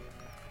stages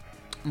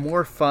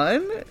more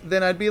fun,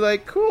 then I'd be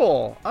like,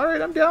 cool, all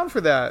right, I'm down for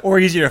that. Or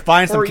easier to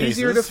find some cases.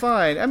 Or easier to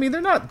find. I mean, they're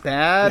not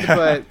bad,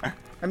 but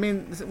I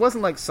mean, it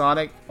wasn't like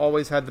Sonic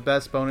always had the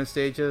best bonus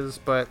stages,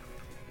 but...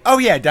 Oh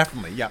yeah,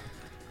 definitely, yeah.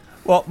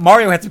 Well,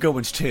 Mario had some good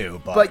ones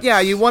too, but yeah,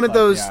 you wanted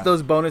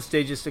those bonus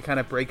stages to kind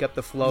of break up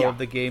the flow of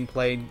the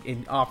gameplay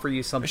and offer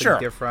you something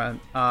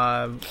different,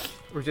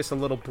 or just a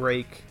little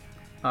break.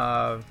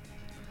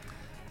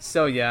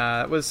 So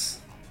yeah, it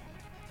was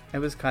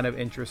kind of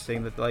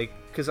interesting that, like,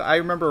 because I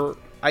remember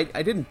I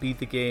didn't beat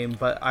the game,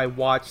 but I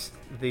watched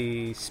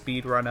the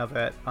speed run of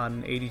it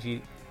on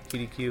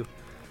GDQ.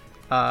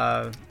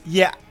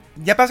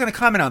 Yep, I was going to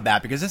comment on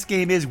that, because this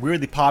game is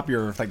weirdly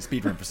popular with, like,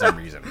 speedrun for some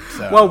reason.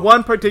 So, well,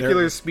 one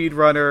particular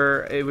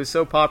speedrunner, it was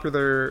so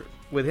popular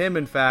with him,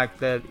 in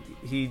fact, that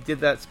he did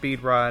that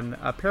speedrun.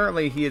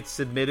 Apparently, he had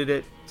submitted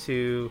it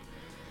to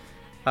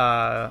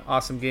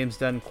Awesome Games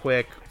Done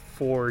Quick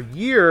for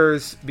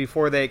years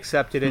before they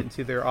accepted it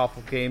into their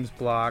Awful Games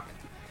block.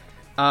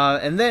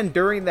 And then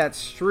during that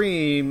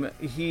stream,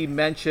 he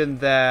mentioned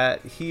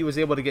that he was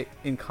able to get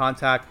in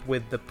contact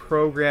with the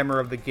programmer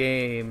of the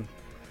game,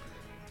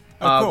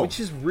 cool. which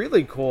is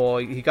really cool.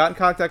 He got in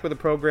contact with the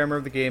programmer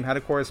of the game, had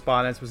a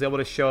correspondence, was able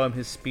to show him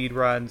his speed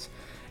runs,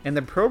 and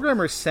the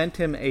programmer sent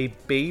him a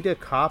beta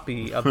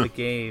copy of the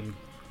game.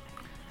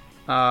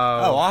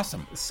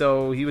 Awesome.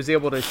 So he was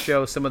able to check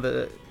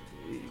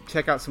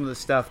out some of the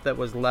stuff that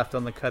was left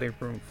on the cutting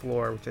room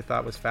floor, which I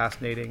thought was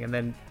fascinating, and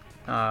then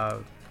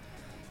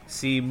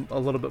see a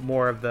little bit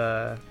more of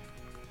the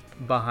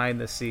behind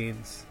the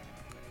scenes,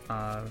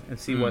 and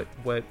see what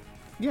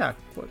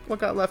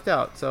got left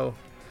out. So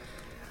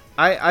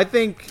I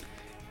think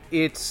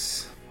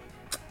it's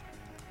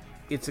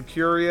a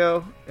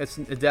curio. It's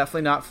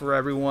definitely not for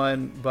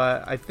everyone,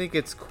 but I think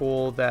it's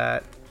cool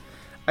that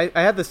I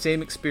had the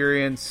same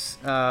experience.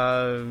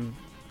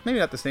 Maybe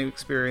not the same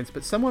experience,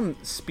 but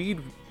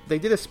they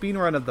did a speed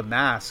run of The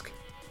Mask,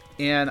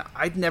 and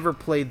I'd never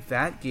played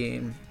that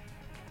game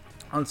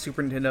on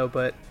Super Nintendo,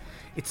 but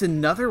it's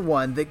another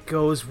one that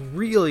goes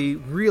really,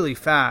 really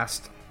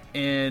fast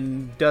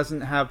and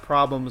doesn't have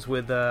problems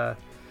with,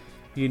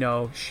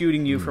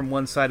 shooting you from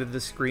one side of the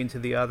screen to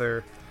the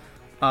other,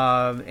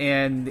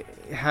 and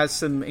has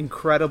some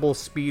incredible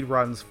speed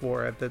runs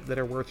for it that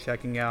are worth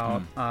checking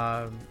out,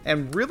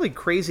 and really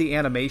crazy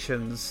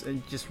animations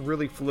and just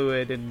really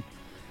fluid. And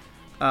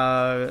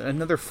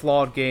another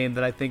flawed game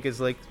that I think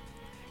is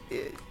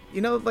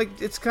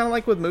it's kind of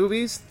like with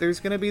movies. There's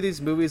going to be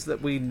these movies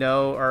that we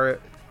know are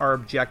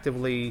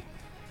objectively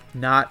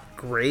not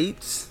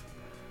great,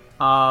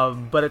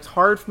 but it's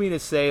hard for me to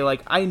say.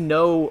 Like, I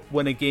know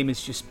when a game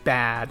is just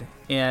bad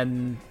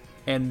and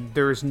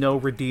there's no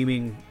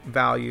redeeming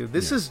value.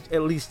 This is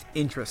at least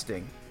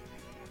interesting.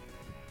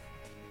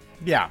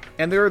 Yeah.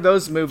 And there are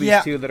those movies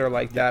too that are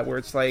like that, where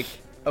it's like,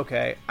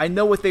 okay, I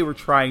know what they were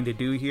trying to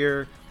do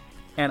here,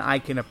 and I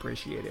can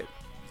appreciate it.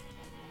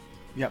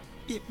 Yep.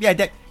 Yeah,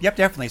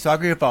 definitely. So I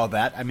agree with all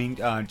that. I mean,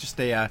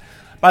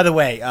 by the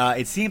way,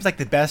 it seems like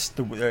the best.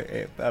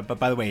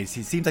 By the way, it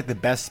seems like the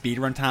best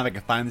speedrun time I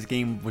could find in this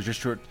game was just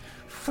short.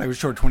 It was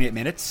short 28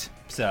 minutes.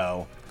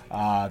 So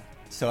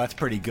that's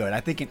pretty good.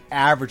 I think an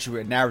average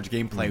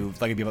gameplay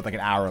would be about like an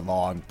hour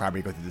long,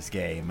 probably, to go through this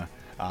game.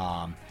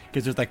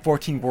 Because there's like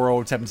 14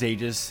 worlds, 7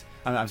 stages.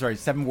 I'm sorry,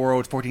 7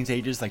 worlds, 14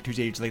 stages, like two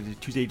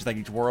stages like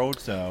each world.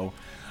 So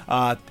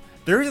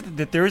there is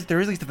at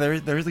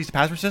least a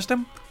password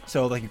system.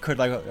 So like you could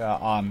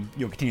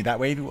continue that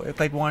way if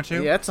you want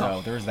to. Yeah, it's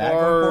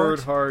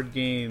there's hard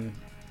game,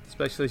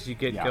 especially as you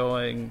get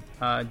going.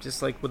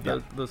 Just like with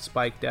the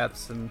spike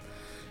deaths and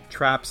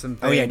traps and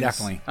things. Oh yeah,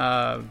 definitely.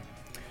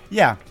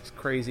 It's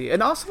crazy.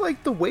 And also,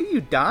 like, the way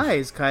you die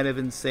is kind of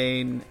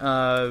insane.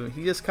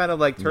 He just kind of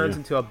like turns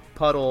into a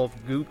puddle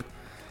of goop,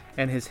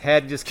 and his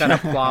head just kind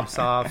of plops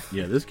off.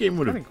 Yeah, this game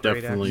would have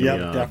definitely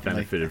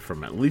benefited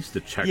from at least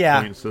the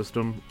checkpoint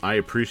system. I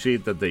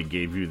appreciate that they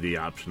gave you the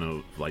option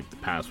of like the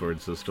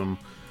password system,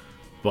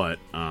 but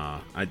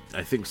I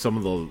think some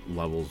of the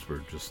levels were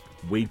just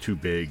way too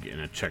big,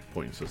 and a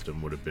checkpoint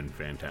system would have been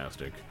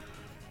fantastic.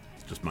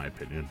 Just my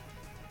opinion.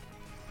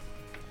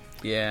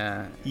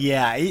 Yeah,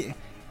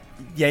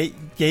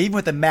 even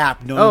with the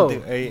map,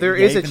 there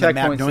is a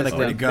checkpoint system. Like,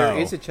 where to go. There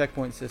is a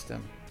checkpoint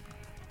system.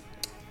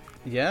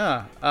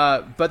 Yeah,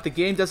 but the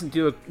game doesn't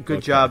do a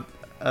good job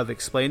of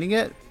explaining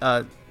it.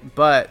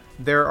 But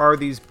there are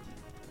these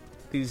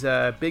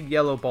big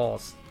yellow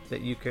balls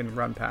that you can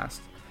run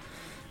past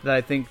that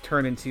I think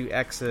turn into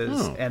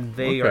X's, and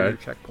they are your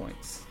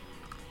checkpoints.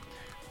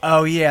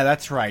 Oh yeah,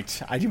 that's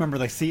right. I do remember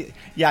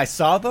I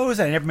saw those.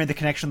 And I never made the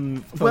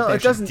connection.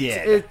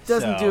 It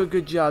doesn't do a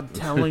good job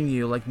telling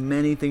you like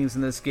many things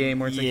in this game,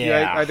 where it's like you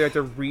either have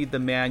to read the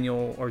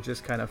manual or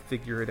just kind of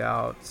figure it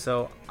out.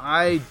 So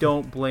I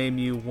don't blame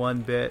you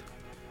one bit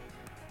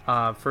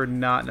for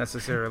not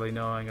necessarily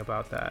knowing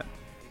about that.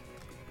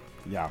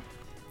 Yeah,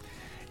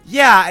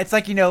 it's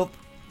like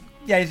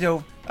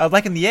so.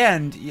 Like in the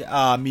end,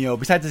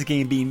 besides this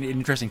game being an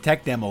interesting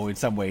tech demo in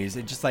some ways,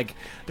 it's just like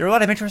there are a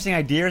lot of interesting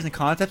ideas and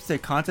concepts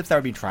that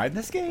were being tried in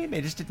this game.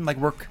 It just didn't like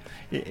work.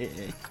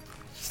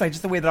 It's like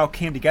just the way that all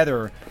came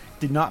together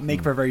did not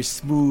make for a very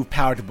smooth,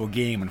 palatable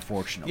game,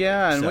 unfortunately.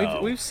 Yeah,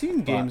 and we've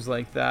seen games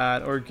like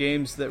that, or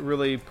games that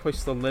really push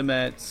the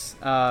limits,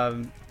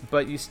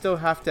 but you still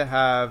have to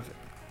have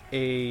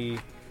a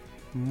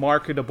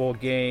marketable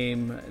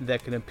game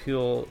that can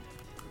appeal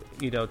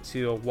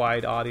to a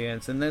wide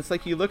audience. And then it's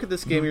like you look at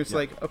this game and you're just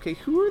like, okay,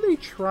 who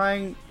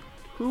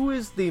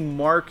is the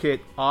market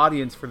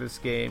audience for this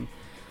game?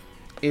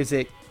 Is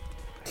it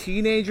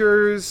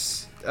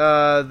teenagers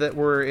that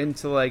were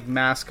into like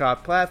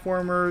mascot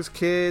platformers,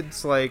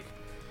 kids? Like,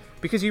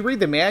 because you read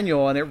the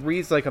manual and it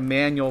reads like a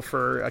manual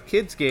for a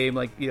kid's game,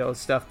 like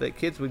stuff that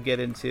kids would get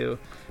into,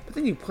 but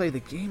then you play the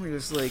game and you're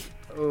just like,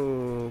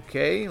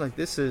 okay, like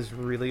this is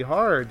really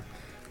hard,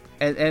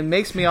 and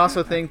makes me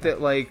also think that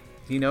like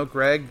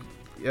Greg,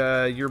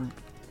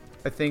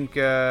 I think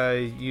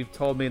you've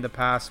told me in the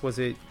past, was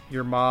it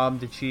your mom?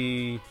 Did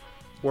she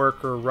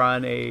work or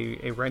run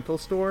a rental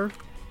store?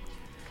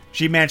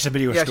 She managed a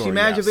video store. Yeah, she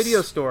managed a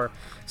video store.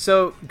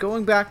 So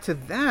going back to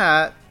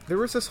that, there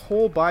was this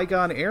whole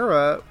bygone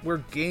era where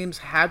games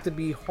had to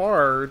be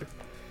hard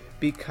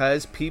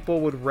because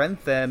people would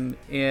rent them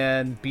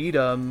and beat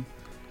them,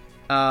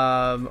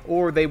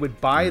 or they would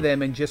buy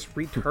them and just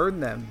return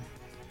them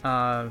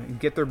and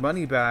get their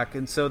money back.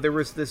 And so there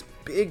was this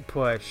big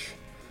push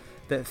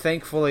that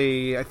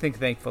thankfully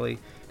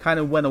kind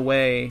of went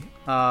away.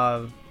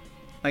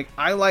 Like,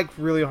 I like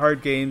really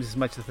hard games as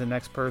much as the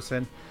next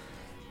person,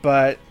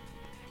 but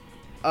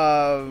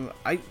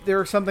there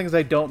are some things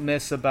I don't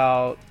miss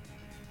about,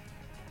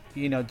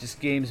 just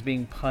games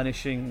being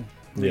punishingly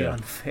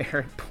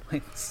unfair at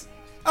points.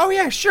 Oh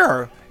yeah,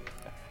 sure.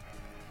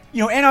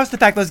 And also the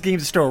fact those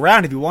games are still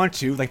around if you want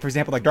to, like for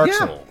example, like Dark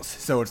Souls.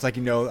 So it's like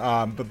so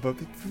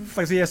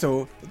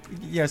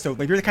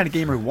like you're the kind of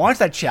gamer who wants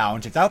that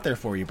challenge. It's out there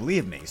for you,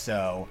 believe me.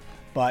 So,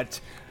 but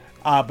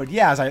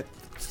yeah, I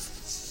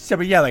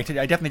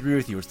definitely agree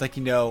with you. It's like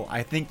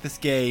I think this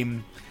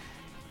game.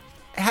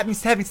 Having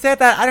said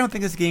that, I don't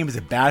think this game is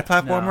a bad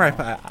platformer.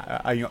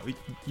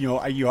 No.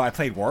 I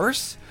played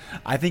worse.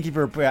 I think if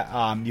you're,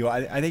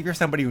 I think you're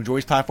somebody who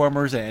enjoys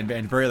platformers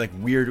and very like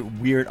weird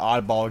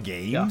oddball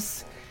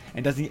games,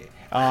 and doesn't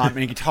and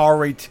can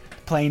tolerate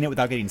playing it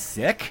without getting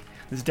sick.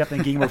 This is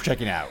definitely a game worth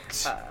checking out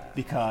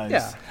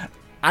because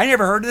I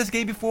never heard of this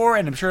game before,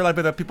 and I'm sure a lot of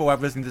other people who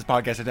have listened to this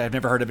podcast have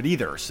never heard of it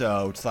either.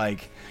 So it's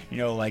like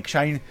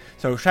shining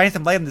some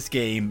light on this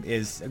game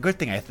is a good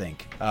thing, I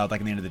think. Like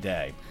at the end of the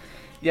day.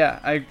 Yeah,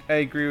 I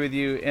agree with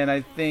you, and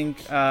I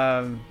think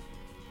the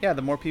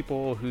more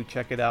people who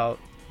check it out,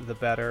 the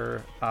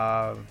better.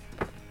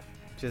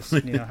 Just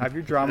have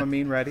your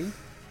Dramamine ready.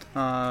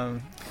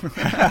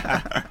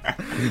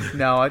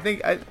 No, I think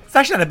it's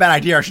actually not a bad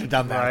idea. I should have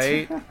done that.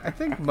 Right? I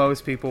think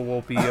most people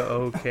will be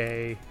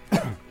okay.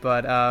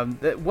 But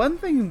one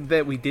thing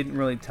that we didn't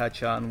really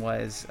touch on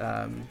was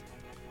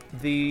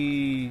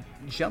the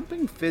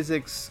jumping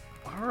physics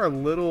are a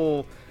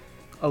little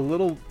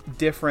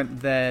different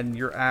than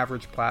your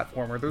average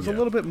platformer. There's a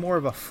little bit more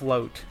of a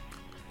float.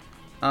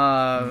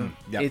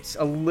 It's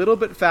a little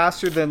bit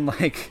faster than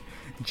like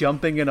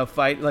jumping in a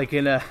fight, like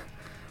in a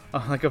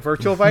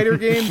virtual fighter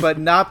game, but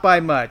not by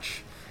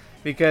much,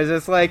 because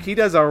it's like he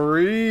does a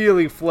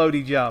really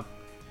floaty jump.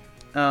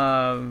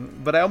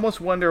 But I almost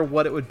wonder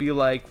what it would be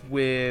like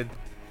with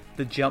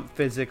the jump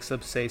physics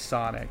of, say,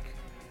 Sonic.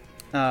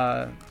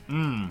 If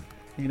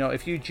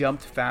you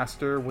jumped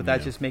faster, would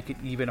that just make it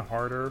even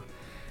harder?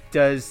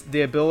 Does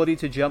the ability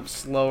to jump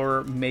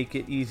slower make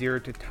it easier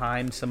to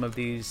time some of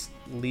these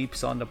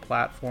leaps onto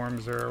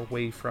platforms or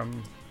away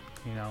from,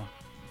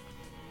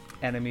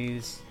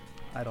 enemies?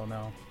 I don't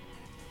know.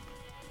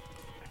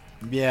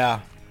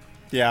 Yeah,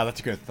 that's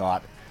a good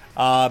thought.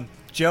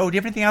 Joe, do you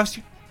have anything else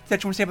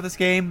that you want to say about this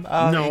game?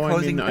 No, in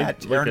closing,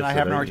 that Aaron and I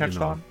haven't already touched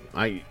on?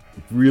 I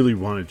really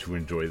wanted to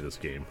enjoy this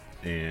game,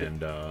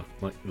 and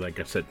like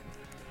I said,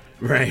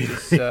 right?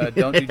 Just,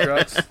 don't do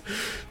drugs.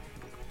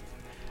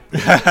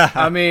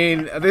 I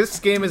mean, this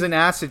game is an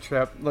acid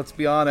trip, let's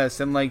be honest,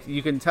 and like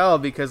you can tell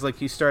because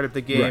like you start up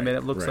the game and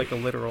it looks like a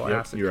literal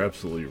acid you're trip.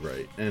 Absolutely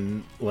right.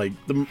 And like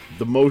the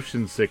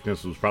motion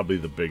sickness was probably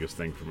the biggest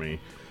thing for me.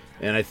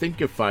 And I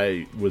think if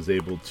I was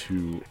able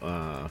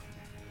to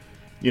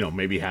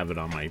maybe have it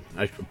on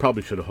I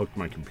probably should have hooked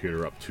my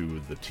computer up to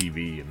the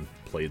TV and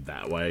played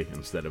that way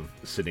instead of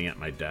sitting at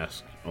my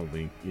desk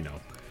only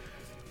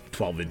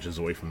 12 inches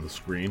away from the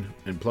screen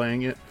and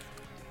playing it.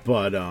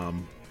 But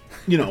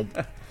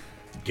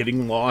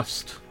getting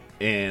lost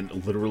and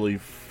literally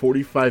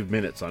 45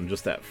 minutes on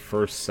just that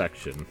first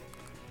section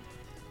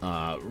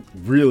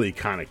really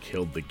kind of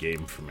killed the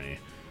game for me.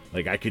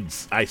 Like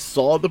I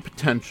saw the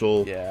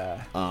potential.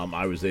 Yeah.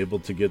 I was able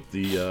to get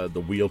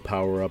the wheel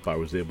power up. I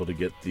was able to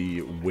get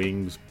the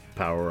wings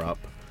power up.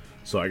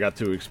 So I got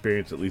to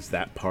experience at least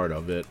that part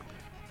of it.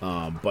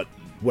 But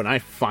when I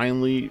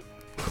finally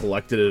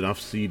collected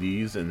enough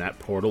CDs and that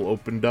portal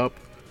opened up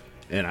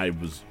and I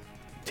was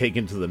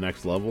taken to the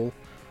next level,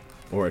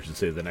 or I should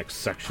say the next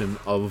section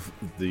of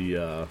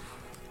the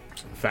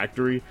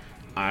factory,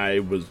 I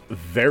was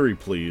very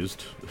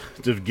pleased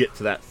to get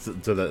to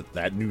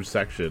that new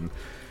section,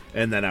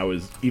 and then I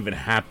was even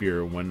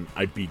happier when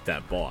I beat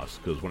that boss,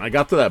 because when I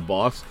got to that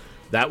boss,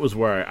 that was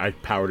where I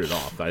powered it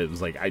off. I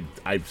was like,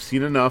 I've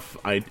seen enough.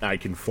 I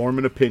can form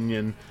an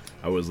opinion.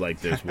 I was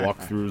like, there's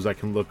walkthroughs I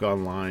can look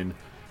online.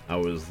 I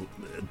was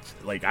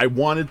like, I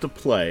wanted to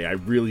play. I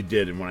really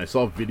did. And when I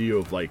saw a video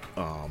of like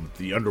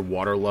the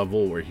underwater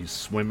level where he's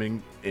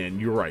swimming,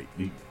 and you're right,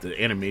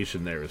 the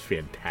animation there is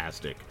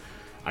fantastic.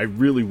 I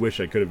really wish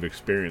I could have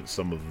experienced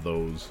some of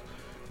those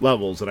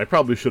levels, and I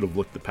probably should have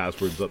looked the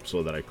passwords up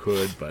so that I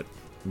could, but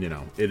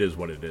it is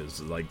what it is.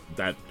 Like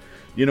that,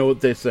 what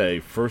they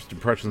say, first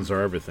impressions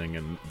are everything,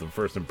 and the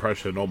first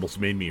impression almost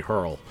made me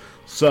hurl.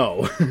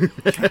 So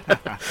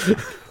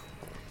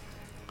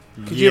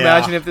Could you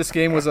imagine if this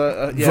game was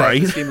right?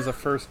 If this game was a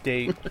first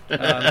date?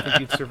 I think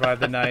you'd survive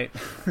the night.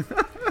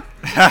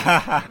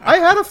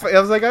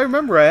 I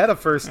remember I had a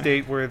first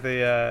date where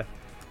the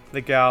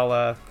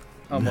gal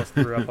almost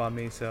threw up on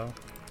me. So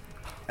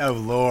Oh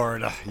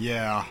Lord,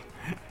 yeah.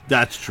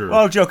 That's true.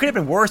 Well, Joe, could have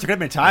been worse. It could have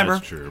been a timer.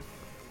 That's true.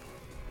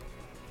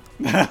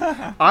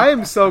 I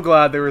am so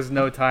glad there was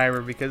no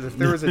timer, because if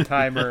there was a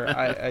timer,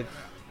 that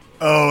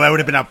would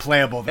have been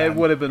unplayable then. It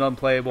would have been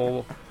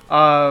unplayable.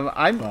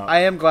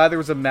 I am glad there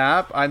was a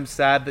map. I'm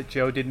sad that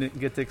Joe didn't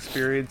get to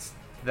experience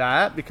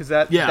that, because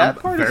that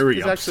part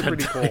is actually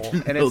pretty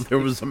cool. And there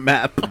was a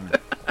map.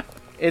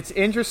 It's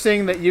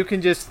interesting that you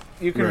can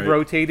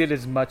rotate it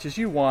as much as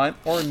you want,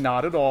 or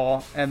not at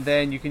all, and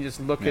then you can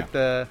just look at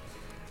the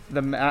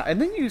map, and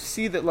then you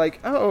see that, like,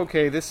 oh,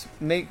 okay, this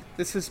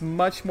is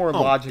much more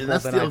logical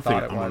than I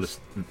thought it was.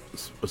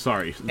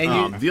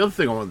 The other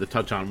thing I wanted to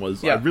touch on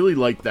was I really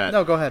like that.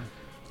 No, go ahead.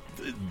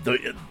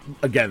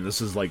 Again, this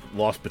is like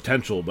lost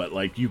potential, but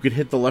like you could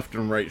hit the left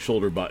and right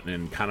shoulder button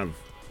and kind of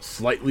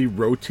slightly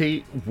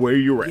rotate where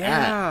you were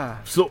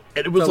at. So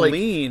it was like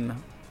lean,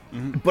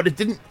 but it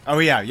didn't. Oh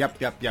yeah, yep.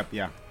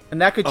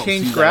 And that could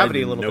change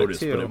gravity a little bit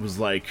too. But it was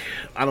like,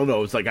 I don't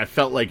know. It's like I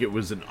felt like it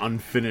was an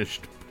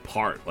unfinished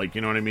part. Like,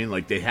 you know what I mean?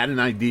 Like they had an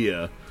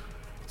idea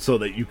so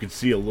that you could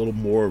see a little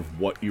more of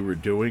what you were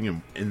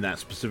doing in that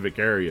specific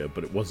area,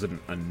 but it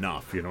wasn't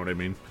enough. You know what I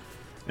mean?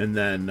 And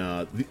then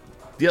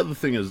the other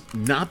thing is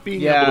not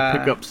being able to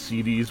pick up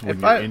CDs when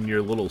you're in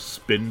your little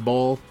spin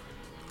ball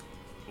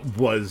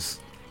was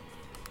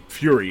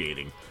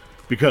infuriating,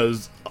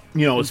 because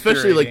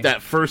especially like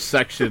that first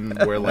section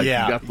where like you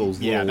got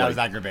those little, that was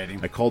aggravating.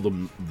 I called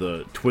them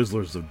the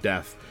Twizzlers of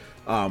Death,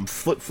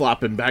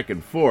 flip-flopping back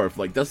and forth.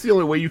 Like that's the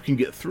only way you can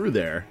get through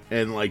there,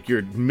 and like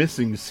you're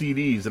missing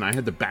CDs, and I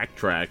had to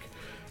backtrack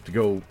to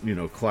go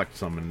collect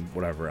some and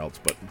whatever else,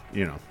 but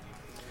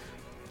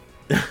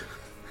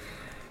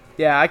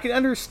Yeah, I can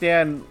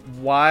understand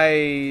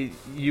why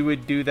you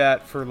would do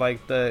that for like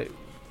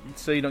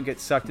so you don't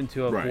get sucked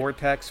into a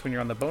vortex when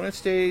you're on the bonus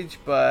stage,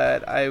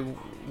 but I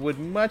would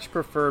much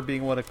prefer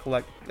being able to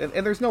collect,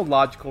 and there's no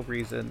logical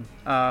reason.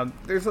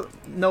 There's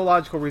no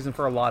logical reason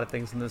for a lot of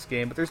things in this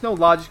game, but there's no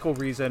logical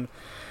reason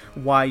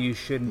why you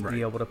shouldn't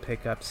be able to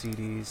pick up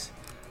CDs.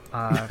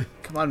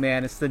 Come on,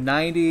 man, it's the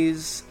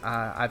 90s.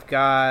 I've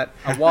got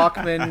a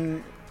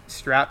Walkman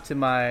strapped to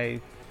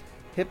my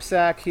hip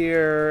sack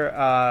here,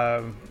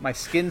 my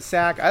skin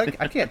sack.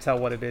 I can't tell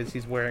what it is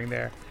he's wearing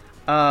there.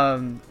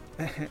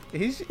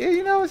 He's,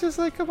 it's just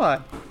like, come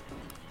on.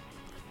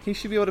 He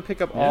should be able to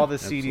pick up all the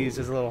CDs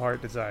his little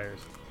heart desires.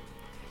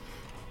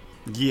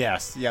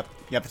 Yes, yep,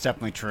 it's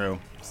definitely true.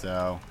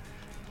 So,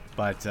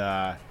 but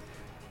for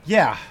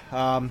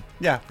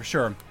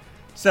sure.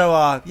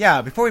 So,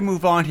 before we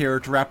move on here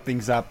to wrap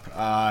things up,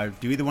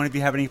 do either one of you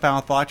have any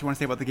final thoughts you want to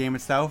say about the game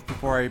itself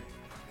before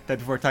I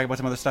talk about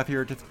some other stuff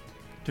here to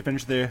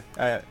finish the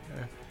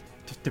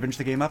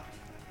game up?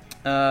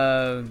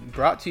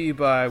 Brought to you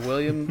by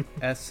William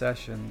S.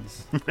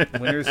 Sessions.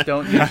 Winners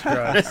don't use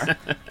drugs.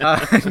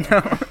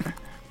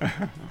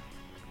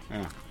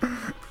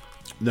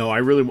 No, I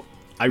really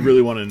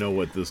want to know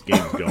what this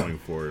game's going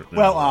for.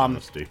 Well,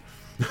 honesty.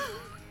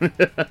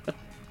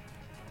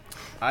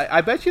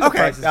 I bet you the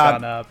price has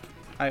gone up.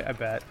 I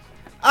bet.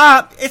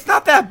 It's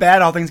not that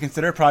bad, all things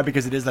considered, probably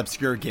because it is an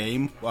obscure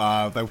game.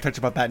 But we'll touch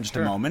about that in just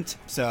a moment.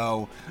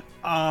 So,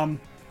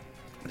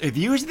 if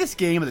you used this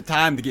game at the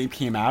time the game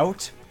came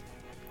out,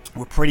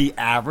 were pretty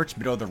average,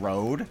 middle of the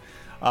road.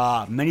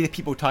 Many of the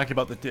people talking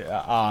about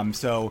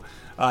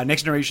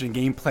next generation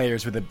game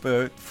players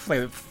were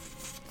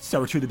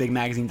so two of the big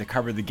magazines that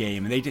covered the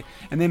game, and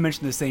they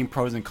mentioned the same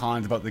pros and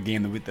cons about the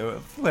game that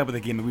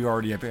we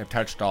already have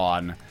touched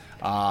on,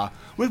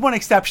 with one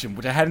exception,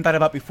 which I hadn't thought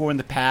about before in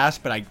the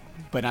past, but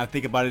now I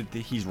think about it,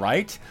 he's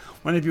right.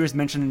 One of the viewers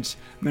mentioned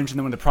that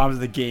one of the problems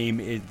of the game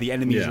is the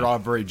enemies are all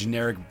very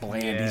generic,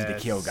 bland, easy to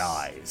kill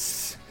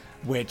guys,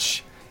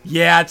 which.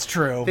 Yeah, it's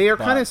true. They are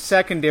kind of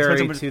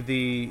secondary to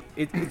the...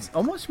 It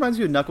almost reminds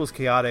me of Knuckles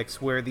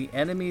Chaotix, where the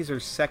enemies are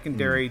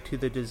secondary to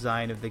the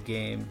design of the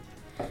game.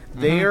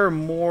 They are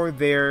more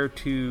there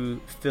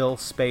to fill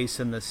space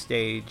in the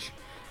stage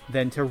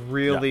than to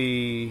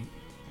really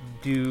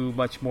do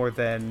much more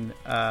than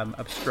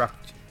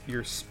obstruct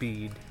your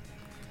speed.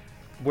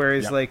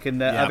 Whereas, like, in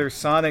the other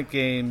Sonic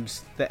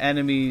games, the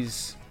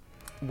enemies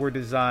were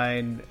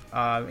designed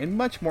in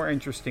much more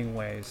interesting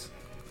ways.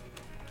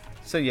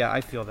 So, yeah,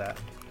 I feel that.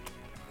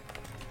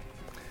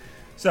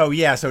 So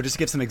just to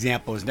give some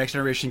examples, Next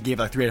Generation gave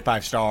like 3 out of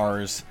 5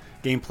 stars.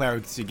 Game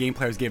players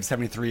gave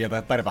 73 out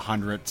of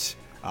 100.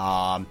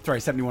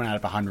 71 out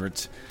of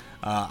 100.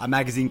 A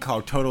magazine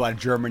called Total out of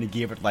Germany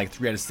gave it like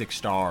 3 out of 6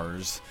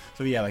 stars.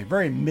 So yeah, like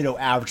very middle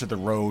average of the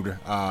road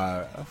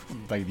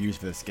like views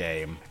for this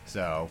game.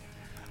 So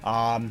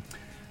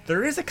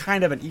there is a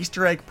kind of an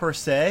Easter egg per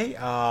se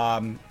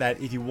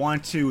that if you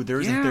want to,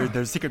 there's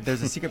a secret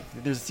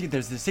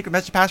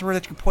message password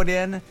that you can put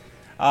in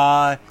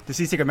to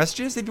see secret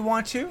messages if you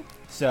want to.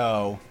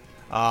 So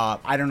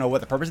I don't know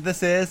what the purpose of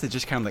this is. It's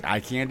just kind of like eye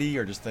candy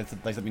or just like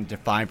something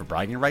defined for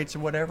bragging rights or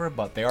whatever.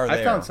 But they are there.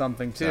 I found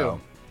something too.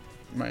 So,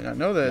 you might not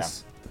know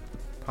this.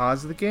 Yeah.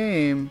 Pause the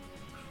game,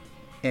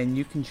 and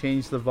you can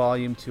change the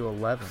volume to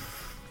 11.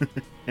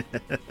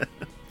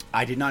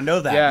 I did not know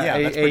that.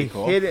 Yeah, that's pretty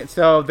cool.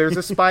 So there's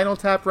a Spinal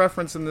Tap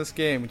reference in this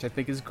game, which I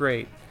think is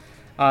great.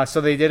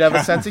 So they did have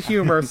a sense of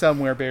humor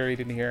somewhere buried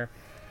in here.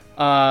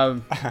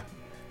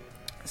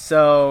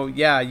 So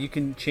yeah, you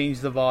can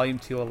change the volume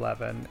to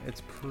 11.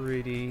 It's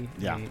pretty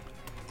neat.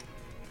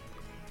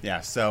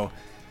 Yeah. So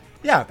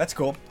yeah, that's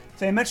cool.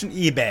 So I mentioned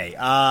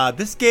eBay.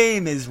 This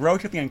game is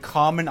relatively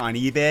uncommon on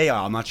eBay.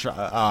 I'm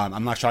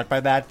not shocked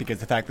by that because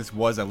the fact this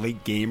was a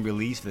late game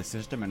release for the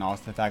system, and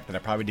also the fact that I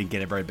probably didn't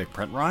get a very big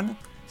print run.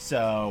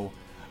 So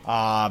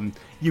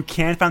you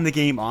can find the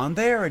game on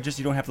there, just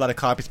you don't have a lot of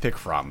copies to pick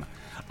from.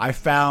 I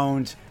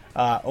found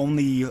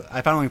only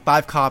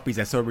 5 copies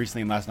I sold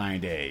recently in the last 9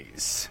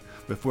 days,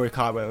 with 4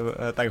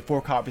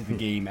 copies of the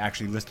game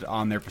actually listed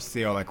on there for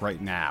sale like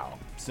right now.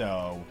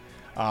 So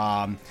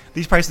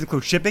these prices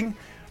include shipping.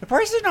 The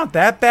prices are not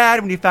that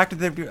bad when you factor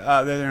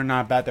they're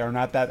not bad. They're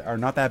not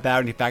that bad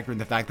when you factor in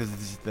the fact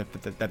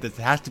that this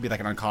has to be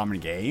like an uncommon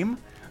game.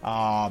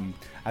 I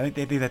think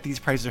they think that these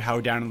prices are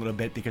held down a little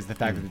bit because the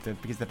fact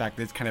that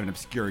it's kind of an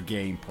obscure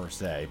game per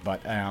se.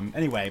 But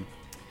anyway,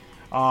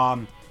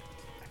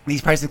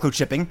 these prices include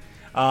shipping.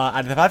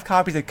 Out of the 5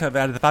 copies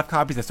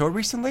that sold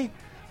recently,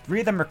 3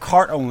 of them are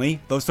cart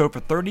only. Those sold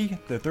for $30,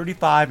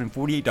 $35, and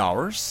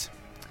 $48.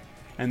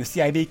 And the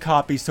CIB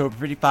copies sold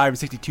for $55 and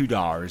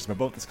 $62. But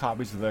both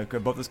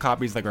those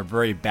copies are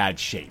very bad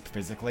shape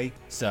physically.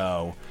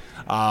 So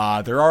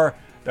there are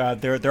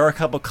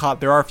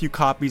a few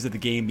copies of the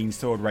game being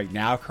sold right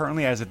now,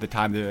 currently as of the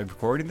time of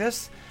recording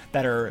this,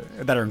 that are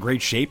in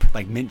great shape,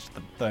 like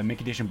the mint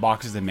condition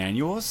boxes and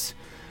manuals.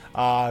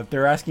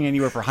 They're asking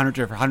anywhere for $100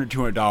 to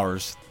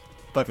 $200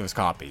 for those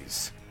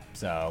copies.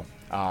 So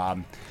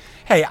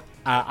hey.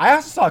 I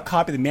also saw a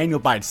copy of the manual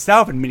by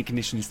itself in mint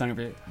condition. Was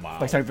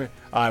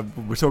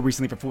sold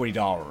recently for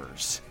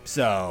 $40.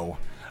 So,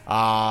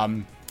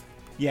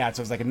 yeah.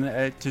 So it's like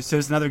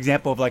it's another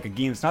example of like a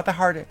game that's not that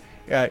hard,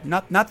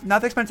 not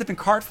that expensive in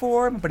cart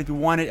form. But if you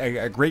wanted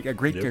a great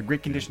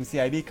condition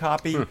CIB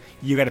copy,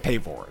 you got to pay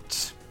for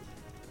it.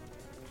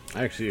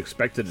 I actually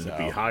expected it to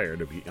be higher,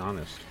 to be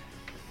honest.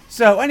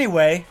 So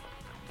anyway.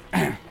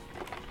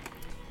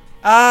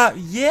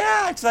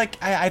 Yeah, it's like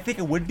I think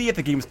it would be if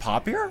the game was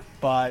popular,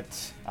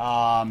 but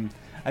I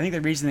think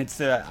the reason it's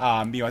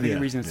the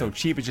reason it's so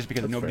cheap is just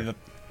because nobody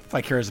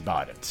cares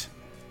about it.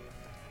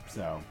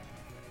 So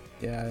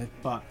yeah,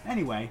 but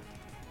anyway,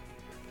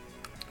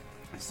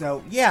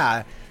 so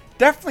yeah,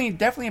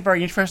 definitely a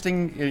very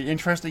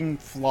interesting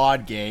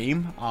flawed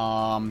game.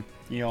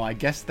 I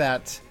guess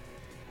that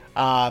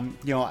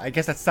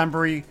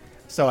summary.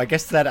 So I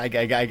guess that I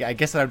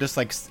would just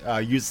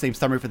use the same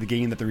summary for the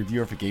game that the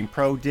reviewer for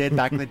GamePro did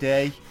back in the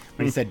day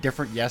when he said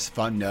different yes,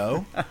 fun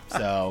no.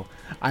 So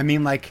I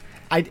mean, that's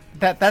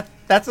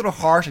a little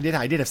harsh. I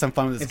did have some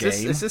fun with this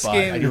game. Is this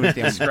game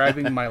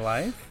describing my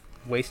life?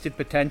 Wasted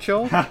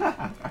potential?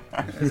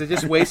 Is it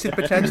just wasted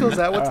potential? Is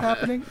that what's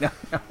happening? No.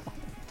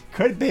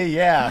 Could be,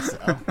 yeah.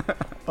 So.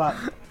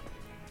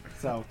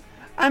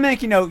 I mean,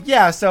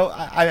 so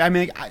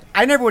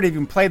I never would have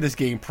even played this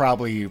game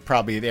probably if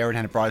Aaron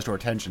hadn't brought it to our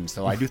attention.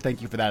 So I do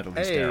thank you for that at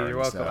least, Aaron. You're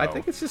welcome. So, I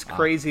think it's just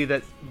crazy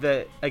that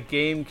a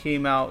game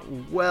came out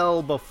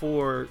well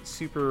before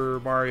Super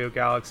Mario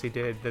Galaxy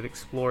did that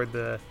explored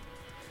the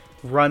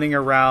running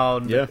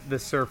around the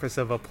surface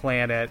of a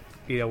planet,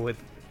 with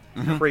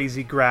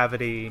crazy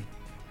gravity,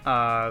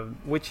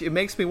 which it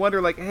makes me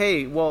wonder,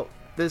 hey, well,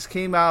 this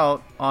came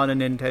out on a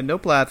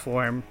Nintendo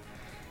platform.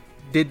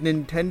 Did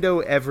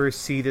Nintendo ever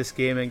see this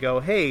game and go,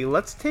 hey,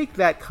 let's take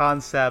that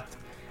concept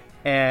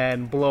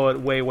and blow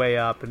it way, way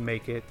up and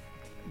make it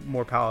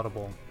more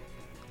palatable?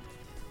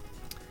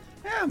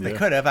 Yeah, they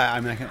could have.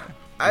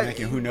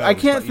 Who knows? I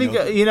can't think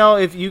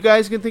if you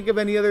guys can think of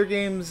any other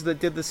games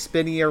that did the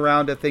spinny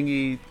around a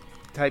thingy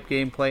type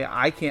gameplay,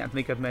 I can't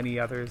think of many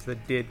others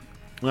that did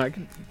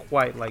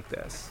quite like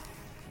this.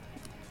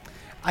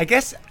 I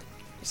guess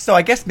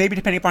maybe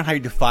depending upon how you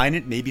define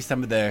it, maybe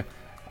some of the,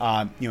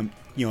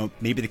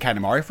 maybe the kind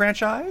of Mario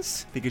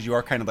franchise, because you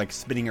are kind of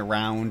spinning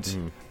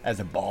around as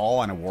a ball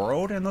on a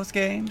world in those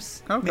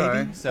games.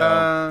 Okay. Maybe. So,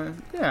 I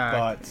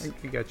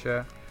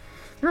getcha.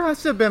 There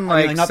has to have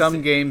been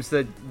some games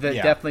that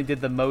definitely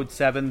did the Mode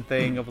 7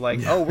 thing of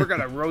oh, we're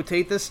gonna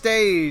rotate the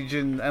stage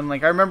and I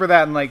remember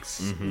that in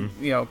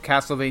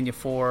Castlevania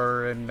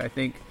 4 and I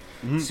think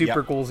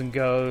Super Ghouls and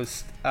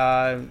Ghosts.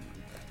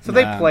 So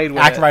they played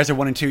with Activizer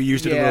 1 and 2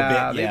 used it a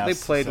little bit. They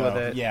played with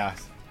it. Yeah.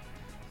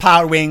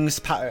 Power Wings,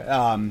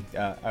 Power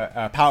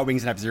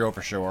Wings and F-Zero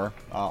for sure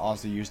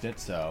also used it.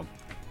 So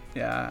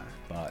yeah,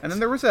 and then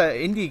there was an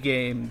indie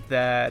game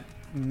that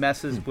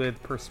messes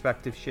with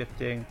perspective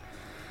shifting,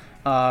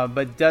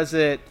 but does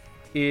it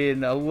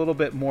in a little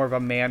bit more of a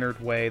mannered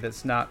way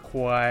that's not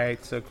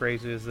quite so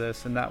crazy as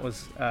this. And that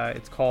was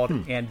it's called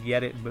And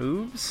Yet It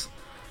Moves,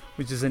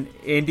 which is an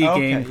indie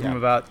game from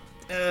about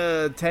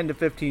 10 to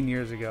 15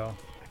 years ago.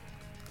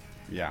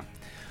 Yeah.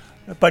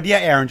 But yeah,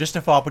 Aaron, just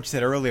to follow up what you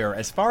said earlier,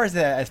 as far as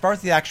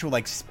the actual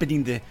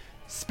spinning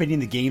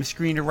the game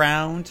screen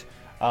around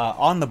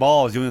on the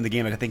ball is the only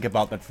game I can think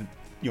about that's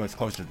it's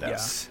closer to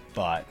this. Yeah.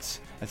 But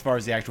as far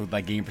as the actual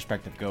like game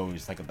perspective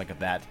goes, like of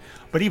that.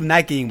 But even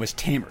that game was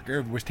tamer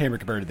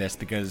compared to this,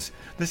 because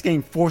this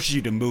game forces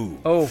you to move.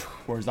 Oh,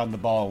 whereas on the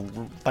ball,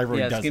 like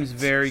really doesn't. This game's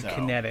very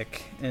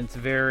kinetic, and it's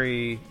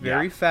very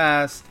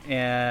fast,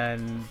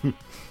 and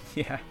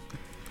yeah.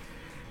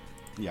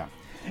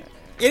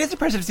 It is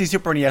impressive to see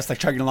Super NES like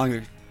chugging along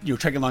at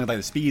like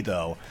the speed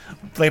though,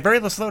 like very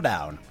little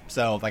slowdown.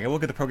 So like I will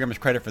give the programmers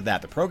credit for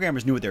that. The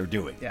programmers knew what they were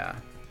doing. Yeah.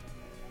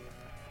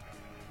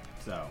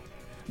 So,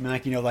 I mean,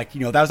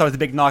 that was always the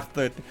big knock.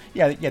 That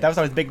was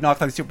always the big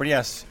knock on the Super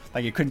NES.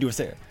 Like, you couldn't do it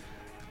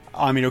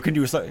couldn't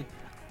do this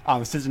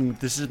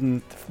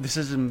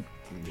isn't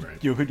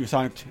right. You could do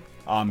Sonic,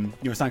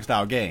 Sonic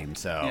style game.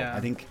 So yeah.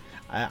 I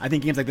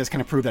think games like this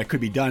kind of prove that it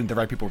could be done. The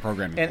right people were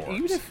programming and for it.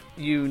 And even if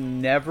you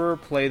never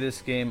play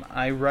this game,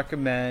 I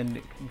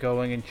recommend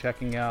going and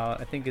checking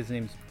out. I think his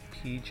name's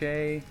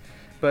PJ.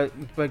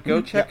 But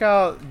go check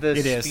out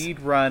the speed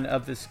run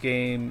of this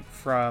game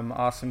from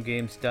Awesome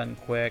Games Done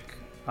Quick,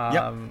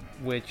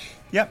 which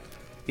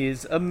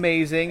is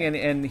amazing,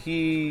 and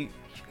he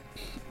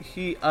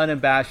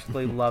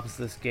unabashedly loves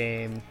this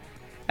game.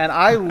 And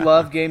I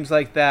love games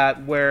like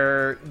that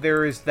where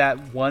there is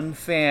that one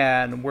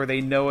fan where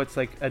they know it's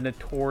like a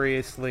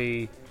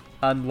notoriously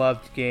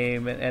unloved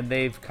game, and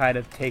they've kind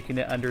of taken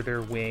it under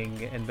their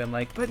wing and been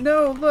like, but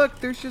no, look,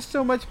 there's just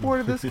so much more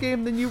to this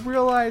game than you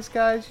realize,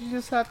 guys. You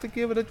just have to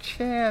give it a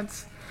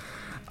chance.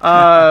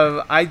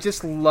 I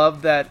just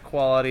love that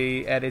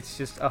quality, and it's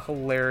just a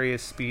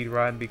hilarious speed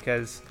run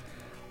because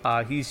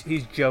he's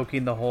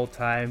joking the whole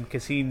time,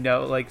 because he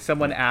like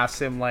someone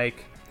asks him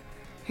like,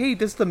 hey,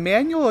 does the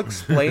manual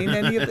explain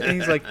any of it? And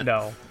he's like,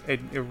 no,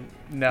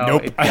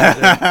 nope. It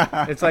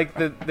doesn't. It's like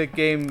the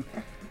game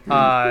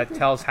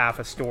tells half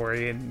a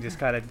story and just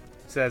kind of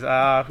says,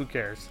 who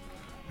cares?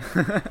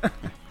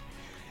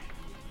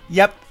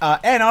 Yep.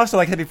 And also,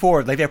 like I said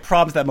before, like they have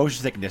problems with that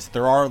motion sickness.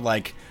 There are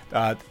like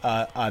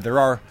there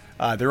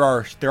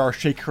are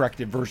shake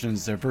corrected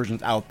versions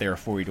out there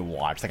for you to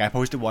watch. Like I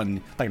posted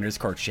one like in the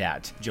Discord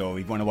chat, Joe.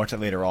 If you want to watch that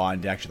later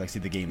on to actually like see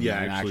the game. Yeah,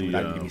 actually,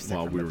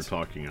 while we were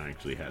talking, I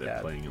actually had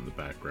it playing in the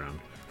background.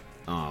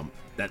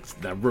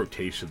 That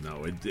rotation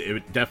though.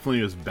 It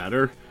definitely is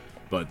better.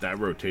 But that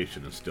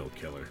rotation is still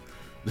killer.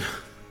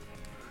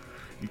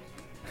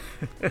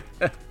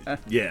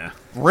 Yeah.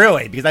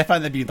 Really? Because I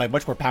find that to be like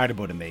much more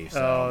palatable to me.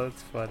 So. Oh,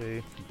 that's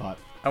funny. But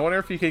I wonder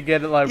if you could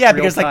get like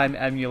real-time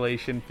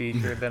emulation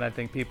feature. Then I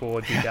think people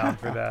would be down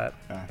for that.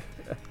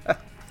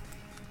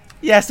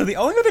 So the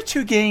only other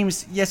two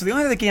games. So the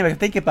only other game I can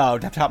think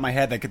about off the top of my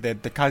head, like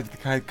the kind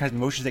of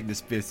motion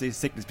sickness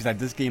besides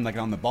this game, like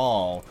on the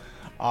ball.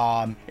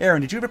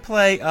 Aaron, did you ever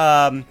play?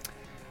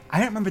 I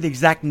don't remember the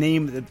exact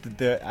name.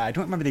 I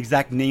don't remember the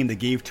exact name they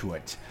gave to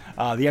it.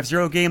 The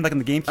F-Zero game, like on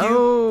the GameCube.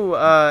 Oh,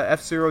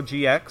 F-Zero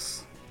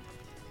GX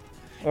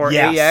or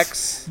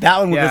AX. That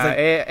one was like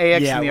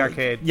AX in the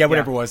arcade. Yeah,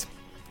 whatever it was.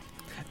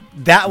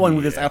 That one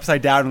with this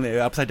upside down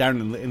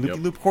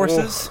and loop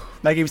courses.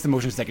 That gave me some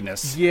motion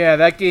sickness. Yeah,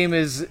 that game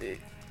is.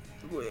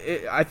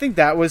 I think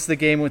that was the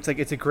game. Where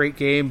it's a great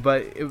game,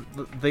 but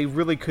they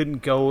really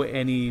couldn't go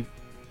any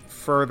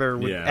further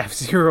with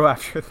F-Zero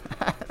after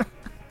that.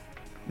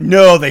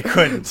 No, they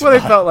couldn't. That's what I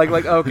felt like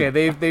okay,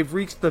 they've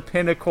reached the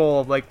pinnacle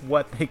of like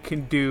what they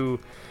can do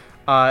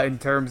in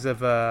terms of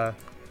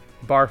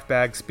barf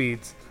bag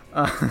speeds.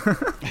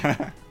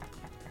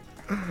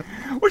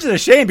 Which is a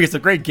shame because it's a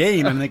great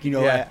game, and like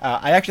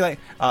I actually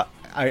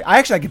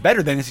like it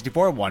better than the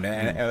 64 one.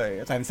 And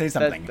I can say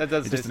something. That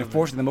does. It's just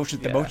enforcing the motion.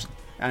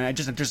 And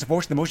just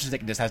enforcing the motion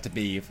sickness has to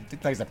be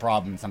plays a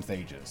problem in some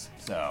stages.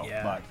 So,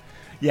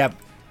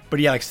 But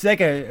like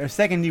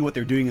Sega knew what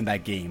they're doing in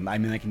that game. I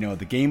mean, like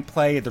the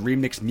gameplay, the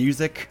remixed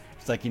music.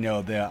 It's like the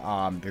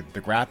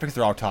graphics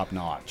are all top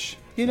notch.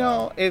 You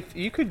know, if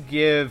you could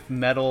give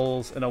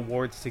medals and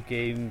awards to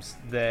games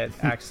that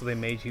actually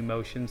made you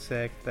motion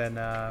sick, then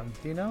I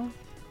think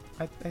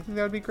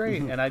that would be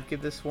great. And I'd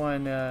give this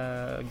one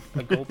a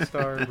gold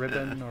star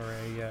ribbon or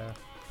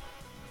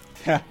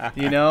a.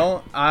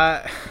 I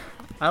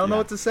don't know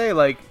what to say.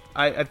 Like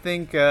I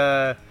think.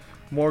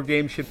 More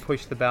games should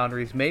push the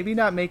boundaries. Maybe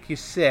not make you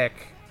sick,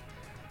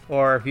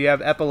 or if you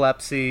have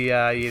epilepsy,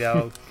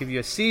 give you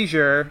a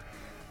seizure.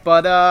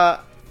 But I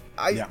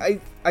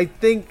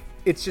think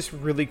it's just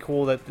really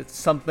cool that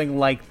something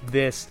like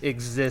this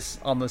exists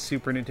on the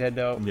Super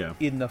Nintendo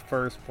in the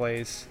first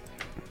place.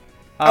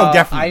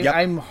 Definitely.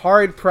 I'm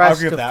hard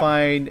pressed to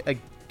find a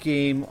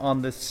game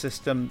on this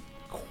system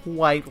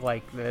quite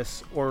like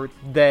this, or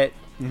that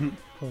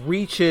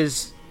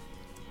reaches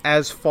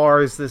as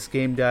far as this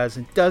game does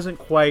and doesn't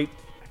quite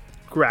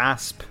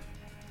grasp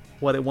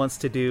what it wants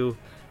to do,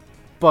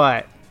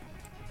 but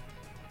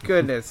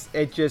goodness,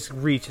 it just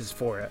reaches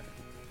for it.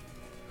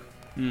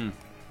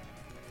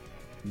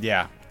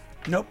 Yeah.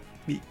 Nope.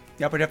 Yep,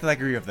 I definitely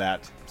agree with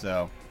that.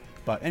 So,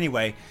 but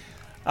anyway,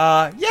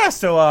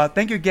 so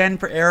thank you again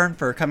for Aaron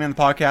for coming on the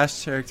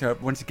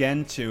podcast once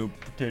again to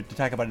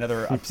talk about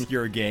another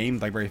obscure game,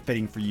 like very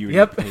fitting for you.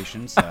 Yep.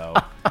 So,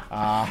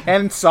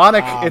 and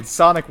Sonic, it's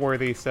Sonic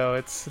worthy, so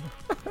it's.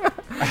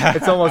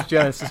 It's almost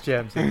Genesis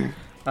Gems.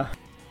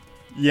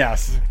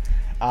 Yes.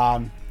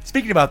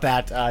 Speaking about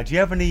that, do you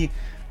have any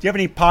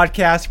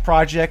podcast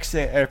projects,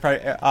 et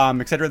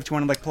cetera, that you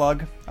want to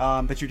plug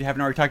that you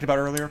haven't already talked about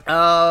earlier?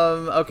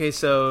 Okay,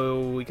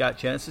 so we got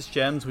Genesis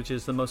Gems, which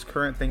is the most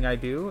current thing I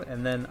do,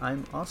 and then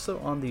I'm also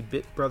on the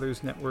Bit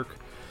Brothers Network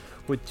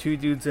with Two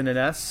Dudes and an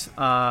S,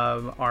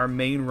 our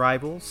main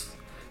rivals.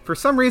 For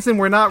some reason,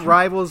 we're not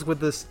rivals with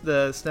the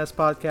SNES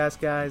podcast,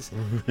 guys.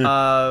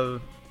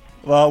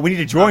 Well, we need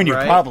to join you,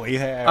 probably.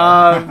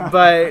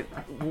 But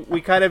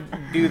we kind of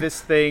do this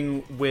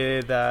thing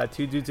with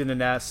Two Dudes in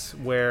an S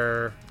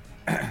where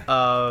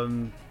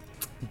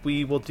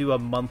we will do a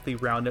monthly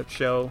roundup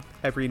show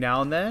every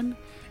now and then.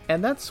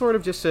 And that's sort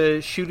of just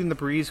shooting the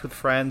breeze with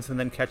friends and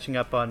then catching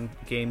up on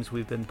games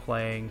we've been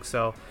playing.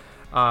 So,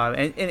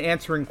 and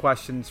answering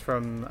questions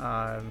from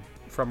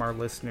our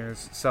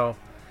listeners. So,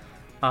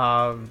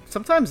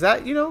 sometimes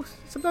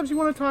sometimes you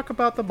want to talk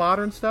about the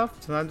modern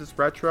stuff. Sometimes it's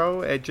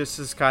retro. It just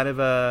is kind of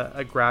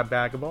a grab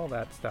bag of all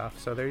that stuff.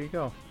 So there you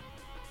go.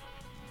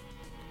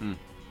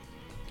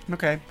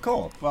 Okay,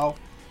 cool. Well,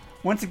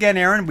 once again,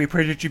 Aaron, we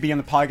appreciate you being on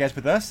the podcast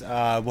with us.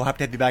 We'll have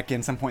to have you back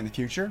in some point in the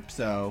future.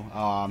 So,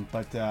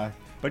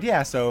 but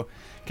yeah, so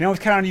can always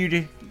count on you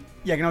to.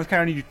 Yeah, I can always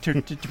count on you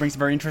to bring some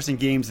very interesting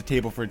games to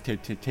table for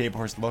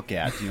us to look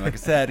at. You know, like I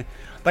said,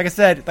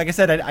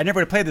 I never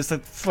would have played this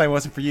if it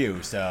wasn't for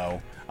you.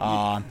 So,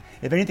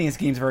 if anything, this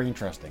game's very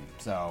interesting.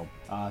 So,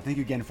 thank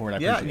you again for it. I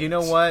appreciate it. You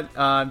know what?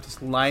 I'm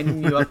just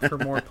lining you up for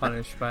more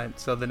punishment.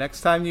 So the next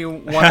time you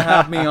want to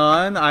have me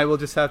on, I will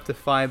just have to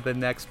find the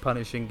next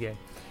punishing game.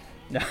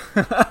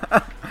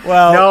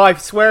 Well, no, I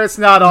swear it's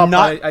not all.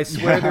 I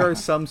swear there are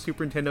some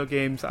Super Nintendo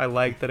games I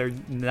like that are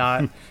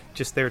not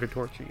just there to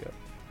torture you.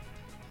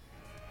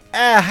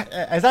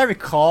 As I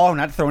recall,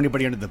 not to throw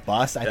anybody under the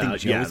bus, I think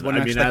Joe was one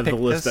of out of the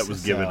list that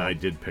was given, I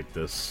did pick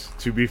this.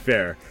 To be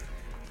fair.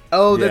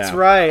 Oh, that's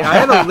right. I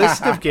had a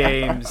list of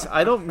games.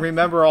 I don't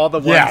remember all the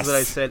ones that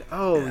I said.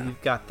 Oh,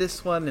 you've got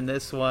this one and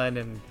this one,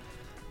 and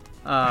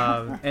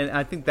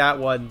I think that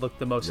one looked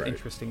the most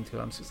interesting to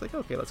him. So it's like,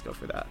 okay, let's go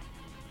for that.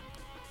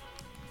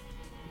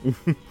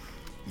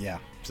 Yeah.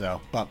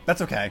 So, but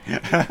that's okay.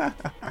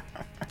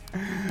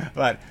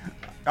 But.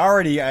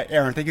 Alrighty,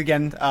 Aaron, thank you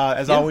again,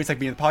 as always,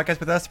 being on the podcast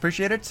with us.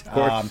 Appreciate it. Of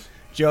course.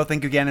 Joe,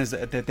 thank you again,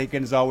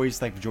 as always,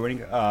 for joining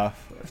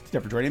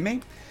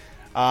me.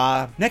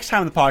 Next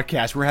time on the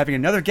podcast, we're having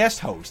another guest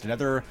host,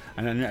 another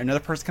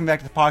person coming back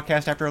to the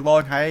podcast after a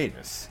long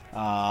hiatus.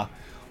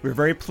 We're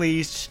very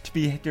pleased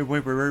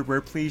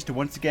to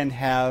once again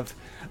have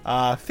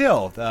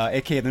Phil,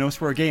 aka the No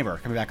Swear Gamer,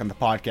 coming back on the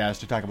podcast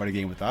to talk about a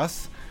game with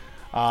us.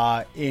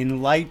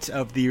 In light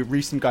of the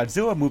recent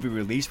Godzilla movie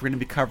release, we're going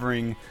to be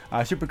covering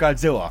Super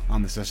Godzilla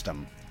on the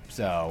system.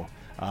 So,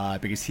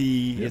 because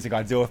he is a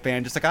Godzilla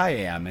fan, just like I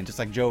am, and just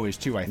like Joe is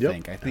too, I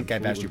think. I think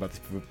I've asked you about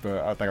this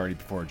already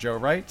before, Joe,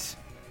 right?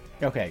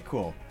 Okay,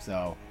 cool.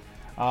 So,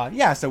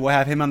 so we'll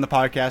have him on the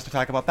podcast to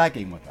talk about that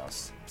game with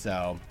us.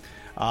 So,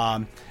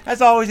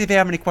 as always, if you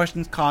have any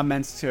questions,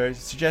 comments,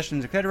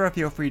 suggestions, etc.,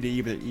 feel free to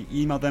either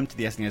email them to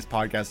the SNES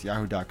podcast at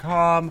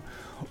yahoo.com,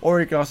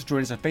 or you can also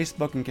join us on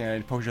Facebook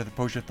and post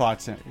your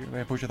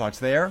thoughts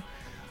there.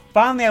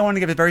 Finally, I want to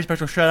give a very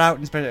special shout out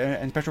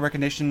and special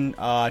recognition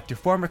to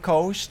former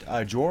co-host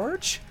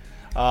George.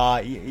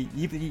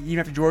 Even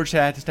after George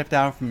had to step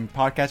down from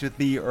podcast with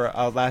me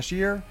last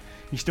year,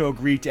 he still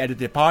agreed to edit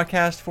the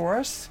podcast for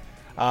us.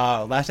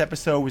 Last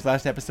episode was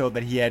last episode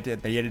that he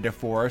edited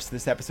for us.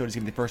 This episode is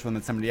going to be the first one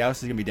that somebody else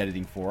is going to be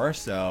editing for us.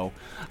 So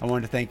I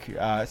wanted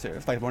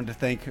to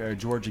thank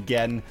George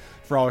again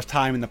for all his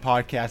time in the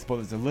podcast,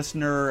 both as a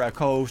listener, a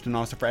co-host, and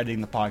also for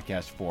editing the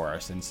podcast for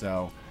us. And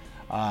so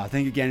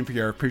thank you again for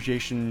your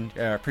appreciation,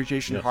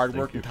 hard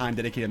work, and time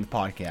dedicated on the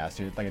podcast.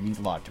 It means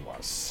a lot to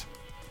us.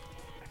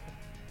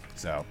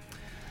 So.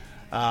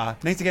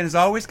 Thanks again as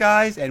always,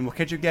 guys, and we'll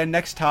catch you again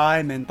next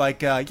time. And one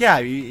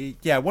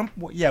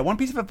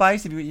piece of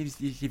advice: if you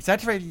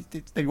decide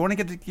if you want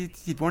to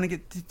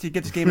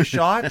give this game a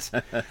shot,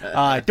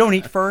 don't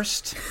eat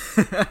first.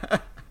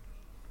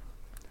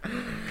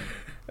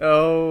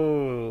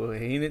 Oh,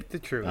 ain't it the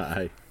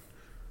truth?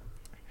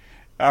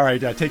 All right,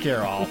 take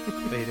care, all.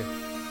 Later.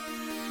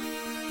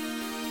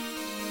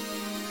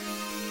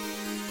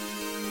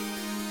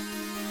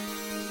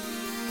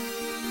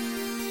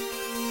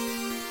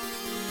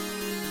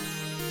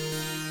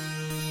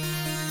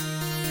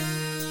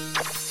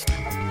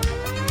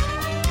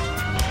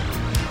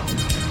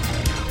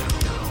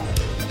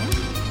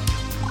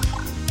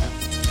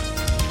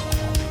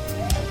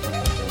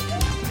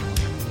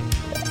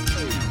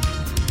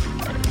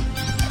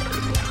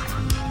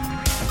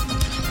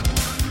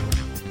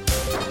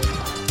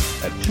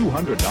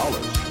 $200,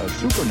 a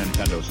Super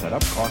Nintendo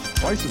setup costs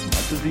twice as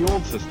much as the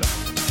old system.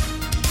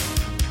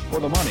 For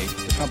the money,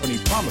 the company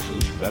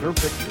promises better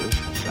pictures,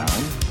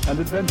 sound, and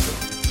adventure.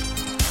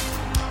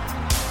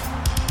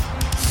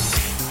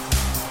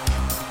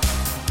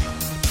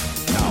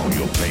 Now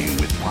you're playing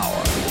with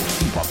power,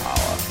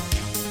 superpower.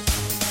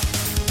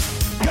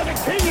 You're the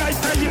king, I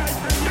tell you!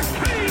 The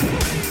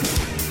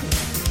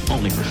king!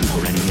 Only for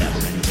Super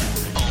NES.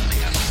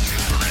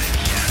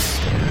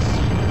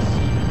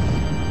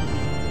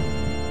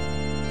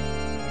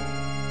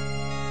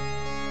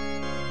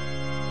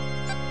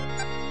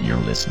 You're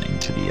listening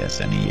to the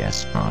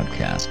SNES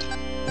podcast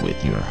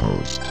with your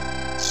host,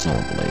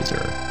 Soul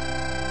Blazer.